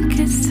think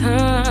it's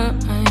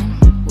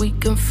time we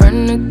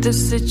confronted the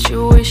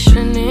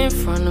situation in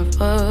front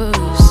of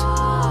us.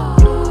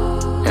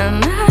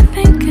 And I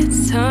think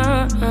it's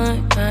time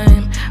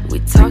we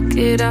talk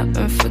it out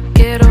and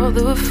forget all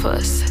the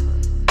fuss.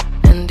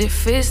 And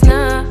if it's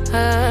not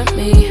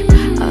me,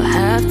 I'll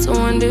have to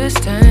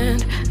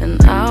understand,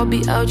 and I'll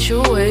be out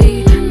your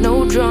way.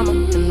 No drama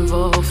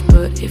involved,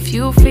 but if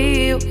you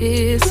feel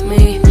it's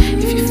me,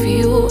 if you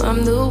feel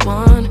I'm the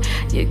one,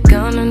 you're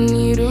gonna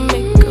need to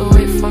make a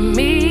way for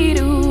me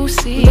to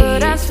see.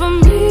 But as for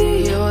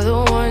me, you're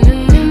the one,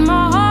 and in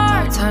my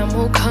heart, time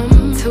will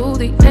come till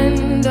the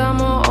end.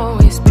 I'ma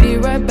always be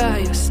right by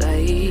your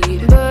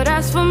side. But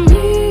as for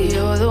me,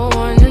 you're the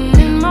one, and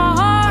in my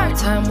heart,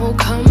 time will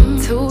come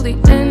till the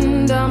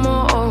end.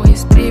 I'ma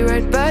always be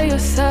right by your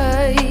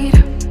side.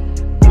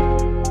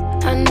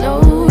 I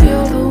know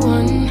you're the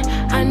one.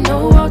 I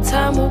know our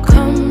time will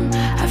come.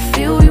 I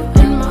feel you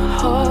in my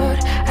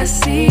heart. I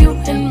see you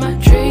in my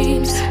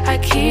dreams. I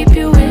keep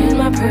you in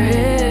my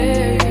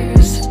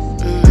prayers.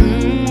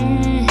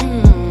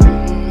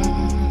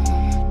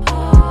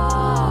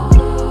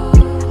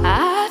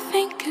 I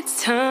think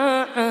it's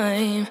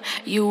time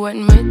you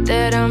admit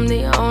that I'm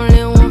the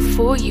only one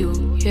for you,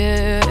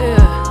 yeah.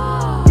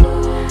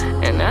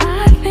 And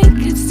I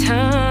think it's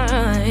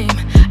time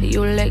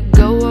you let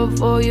go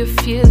of all your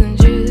fears and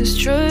just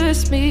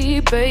trust me,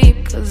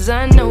 babe. Cause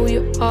I know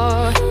you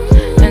are,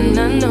 and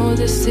I know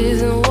this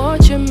isn't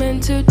what you're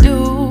meant to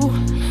do.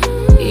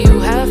 You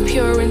have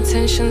pure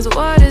intentions,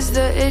 what is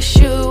the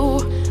issue?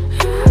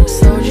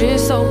 So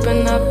just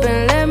open up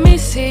and let me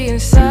see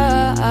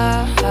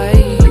inside.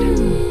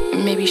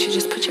 Maybe you should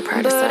just put your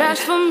pride aside. But as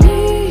for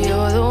me,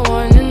 you're the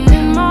one, and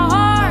in my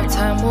heart,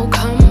 time will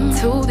come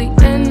till the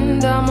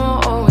end. I'ma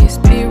always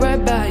be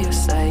right by your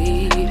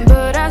side.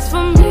 But as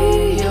for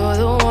me, you're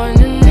the one,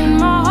 and in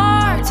my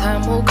heart,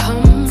 time will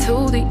come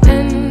till the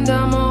end.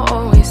 I'ma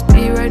always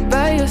be right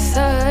by your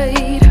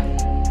side.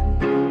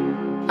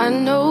 I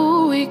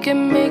know we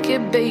can make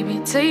it,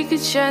 baby. Take a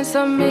chance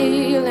on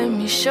me. Let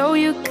me show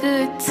you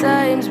good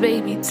times,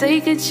 baby.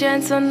 Take a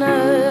chance on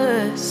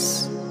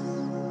us.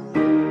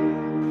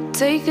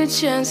 Take a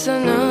chance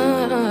on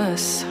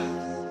us.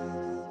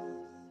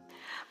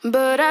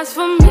 But as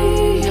for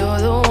me, you're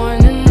the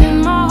one, and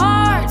in my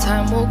heart,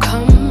 time will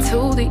come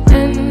till the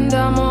end.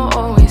 I'ma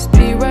always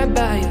be right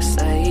by your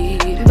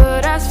side.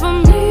 But as for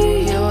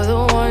me, you're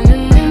the one,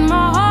 and in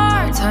my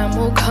heart, time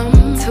will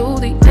come till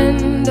the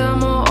end.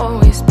 I'ma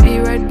always be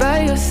right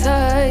by your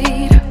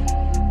side.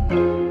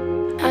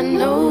 I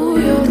know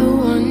you're the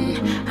one.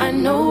 I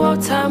know our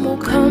time will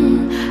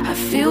come. I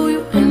feel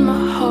you in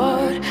my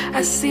heart.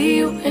 I see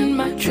you in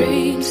my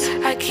dreams.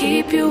 I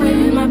keep you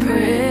in my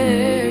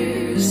prayers.